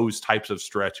of those types of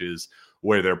stretches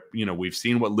where we've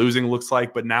seen what losing looks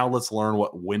like, but now let's learn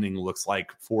what winning looks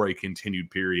like for a continued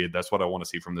period. That's what I want to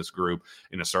see from this group.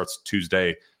 And it starts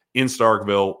Tuesday in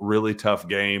Starkville. Really tough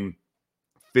game.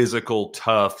 Physical,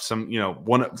 tough, some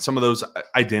of those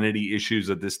identity issues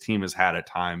that this team has had at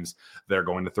times. They're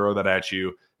going to throw that at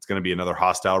you. It's going to be another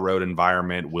hostile road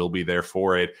environment. We'll be there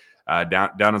for it. Down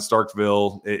in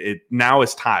Starkville, now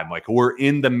is time. Like, we're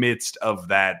in the midst of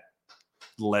that.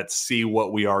 Let's see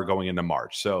what we are going into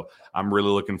March. So I'm really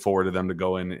looking forward to them to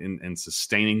go in and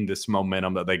sustaining this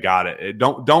momentum that they got.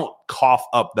 Don't cough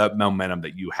up that momentum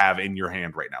that you have in your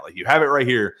hand right now. Like, you have it right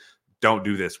here. Don't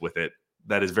do this with it.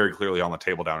 That is very clearly on the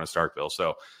table down in Starkville.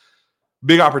 So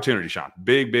big opportunity, Sean.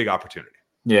 Big opportunity.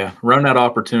 Yeah, run out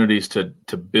opportunities to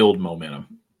build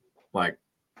momentum. Like,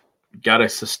 got to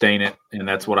sustain it, and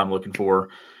that's what I'm looking for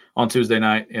on Tuesday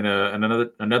night in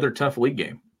another tough league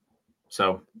game.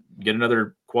 So get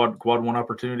another quad 1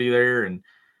 opportunity there, and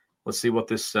let's see what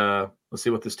this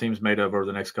team's made of over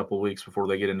the next couple of weeks before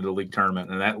they get into the league tournament.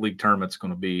 And that league tournament's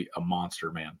going to be a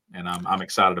monster, man, and I'm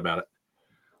excited about it.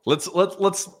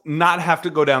 Let's not have to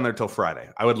go down there till Friday.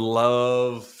 I would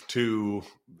love to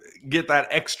get that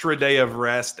extra day of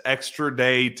rest, extra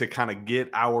day to kind of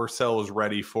get ourselves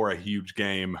ready for a huge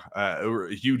game, a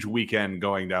huge weekend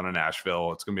going down to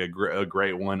Nashville. It's going to be a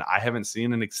great one. I haven't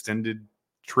seen an extended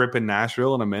trip in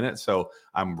Nashville in a minute, so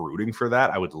I'm rooting for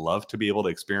that. I would love to be able to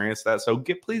experience that. So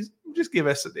please just give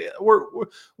us.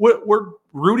 We're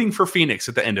rooting for Phoenix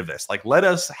at the end of this. Like, let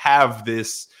us have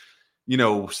this,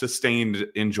 sustained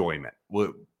enjoyment.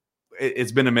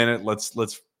 It's been a minute.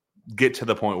 Let's get to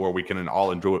the point where we can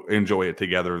all enjoy it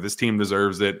together. This team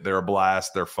deserves it. They're a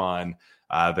blast. They're fun.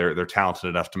 They're talented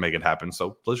enough to make it happen.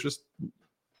 So let's just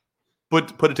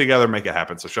put it together, make it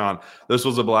happen. So Sean, this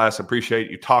was a blast.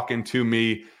 Appreciate you talking to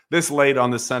me this late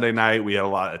on this Sunday night. We had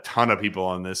a ton of people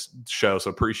on this show, so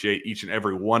appreciate each and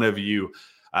every one of you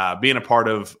being a part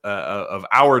of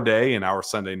our day and our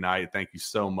Sunday night. Thank you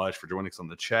so much for joining us on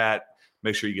the chat.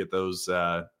 Make sure you get those,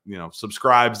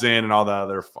 subscribes in and all the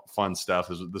other fun stuff.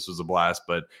 This was a blast.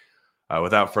 But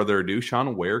without further ado,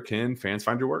 Sean, where can fans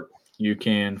find your work? You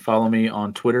can follow me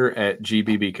on Twitter at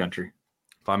GBB Country.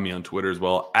 Find me on Twitter as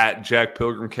well at Jack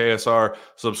Pilgrim KSR.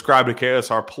 Subscribe to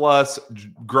KSR Plus,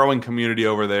 growing community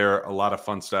over there. A lot of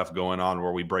fun stuff going on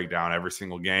where we break down every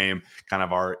single game, kind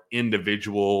of our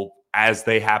individual as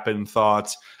they happen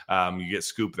thoughts. You get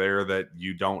scoop there that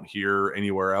you don't hear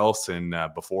anywhere else and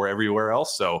before everywhere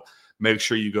else. So make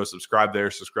sure you go subscribe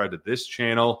there, subscribe to this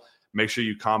channel. Make sure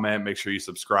you comment, make sure you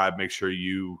subscribe, make sure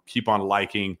you keep on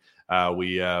liking.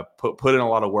 We put in a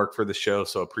lot of work for the show,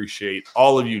 so appreciate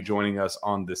all of you joining us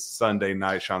on this Sunday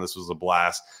night. Sean, this was a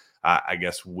blast. I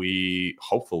guess we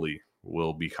hopefully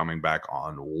will be coming back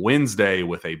on Wednesday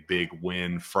with a big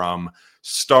win from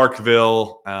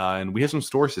Starkville, and we have some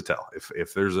stories to tell.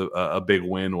 If there's a big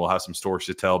win, we'll have some stories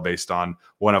to tell based on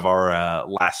one of our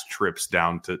last trips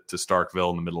down to Starkville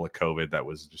in the middle of COVID. That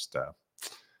was just that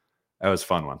was a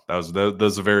fun one. That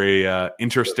was a very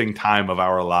interesting time of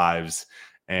our lives.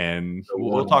 And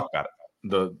we'll talk about it.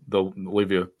 The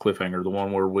leave you a cliffhanger. The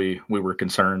one where we were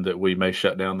concerned that we may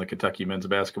shut down the Kentucky men's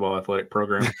basketball athletic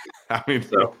program. I mean,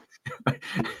 so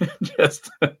just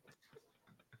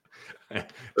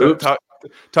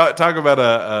talk about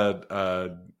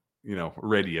a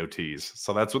radio tease.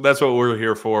 So that's what we're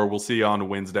here for. We'll see you on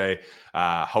Wednesday.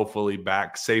 Hopefully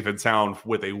back safe and sound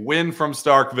with a win from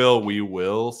Starkville. We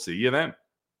will see you then.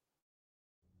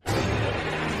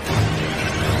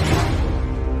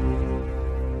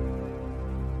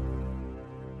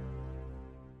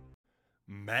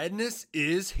 Madness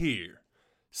is here.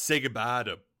 Say goodbye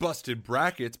to busted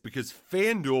brackets because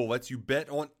FanDuel lets you bet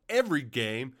on every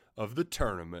game of the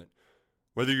tournament.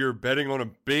 Whether you're betting on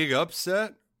a big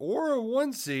upset or a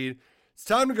one seed, it's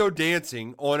time to go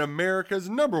dancing on America's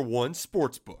 #1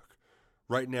 sportsbook.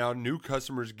 Right now, new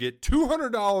customers get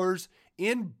 $200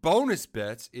 in bonus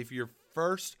bets if your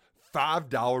first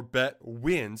 $5 bet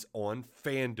wins on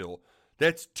FanDuel.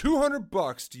 That's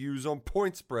 $200 to use on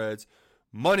point spreads,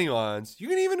 money lines. You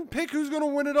can even pick who's going to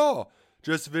win it all.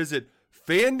 Just visit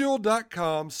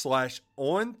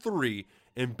FanDuel.com/on3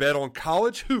 and bet on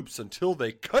college hoops until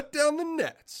they cut down the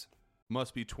nets.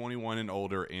 Must be 21 and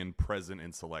older and present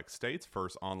in select states.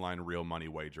 First online real money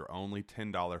wager only.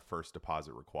 $10 first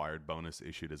deposit required. Bonus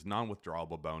issued as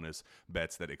non-withdrawable bonus.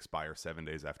 Bets that expire 7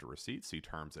 days after receipt. See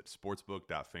terms at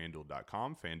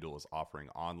sportsbook.fanduel.com. FanDuel is offering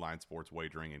online sports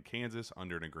wagering in Kansas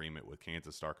under an agreement with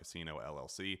Kansas Star Casino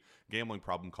LLC. Gambling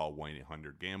problem? Call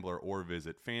 1-800-GAMBLER or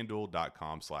visit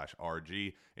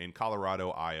fanduel.com/RG. In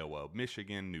Colorado, Iowa,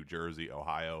 Michigan, New Jersey,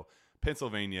 Ohio,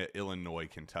 Pennsylvania, Illinois,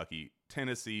 Kentucky,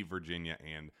 Tennessee, Virginia,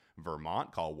 and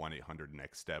Vermont. Call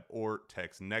 1-800-NEXT-STEP or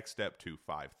text NEXT-STEP to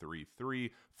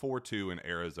 53342. In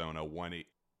Arizona,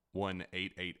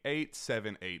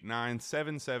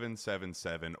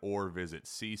 1-888-789-7777 or visit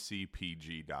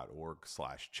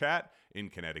ccpg.org/chat.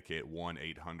 In Connecticut,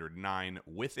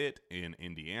 1-800-9-WITH-IT. In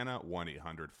Indiana,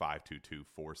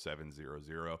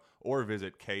 1-800-522-4700 or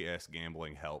visit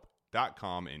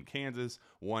ksgamblinghelp.com. In Kansas,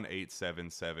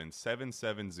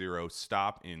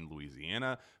 1-877-770-STOP. In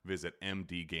Louisiana, visit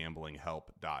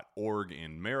mdgamblinghelp.org.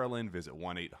 In Maryland, visit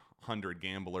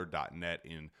 1-800-gambler.net.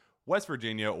 In West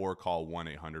Virginia, or call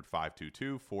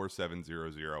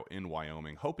 1-800-522-4700. In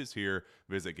Wyoming, Hope is here.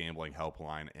 Visit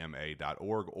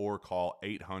gamblinghelplinema.org or call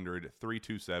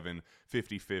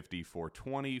 800-327-5050 for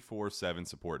 24/7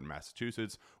 support in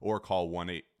Massachusetts, or call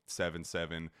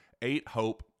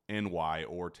 1-877-8-HOPE NY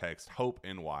or text HOPE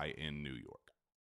NY in New York.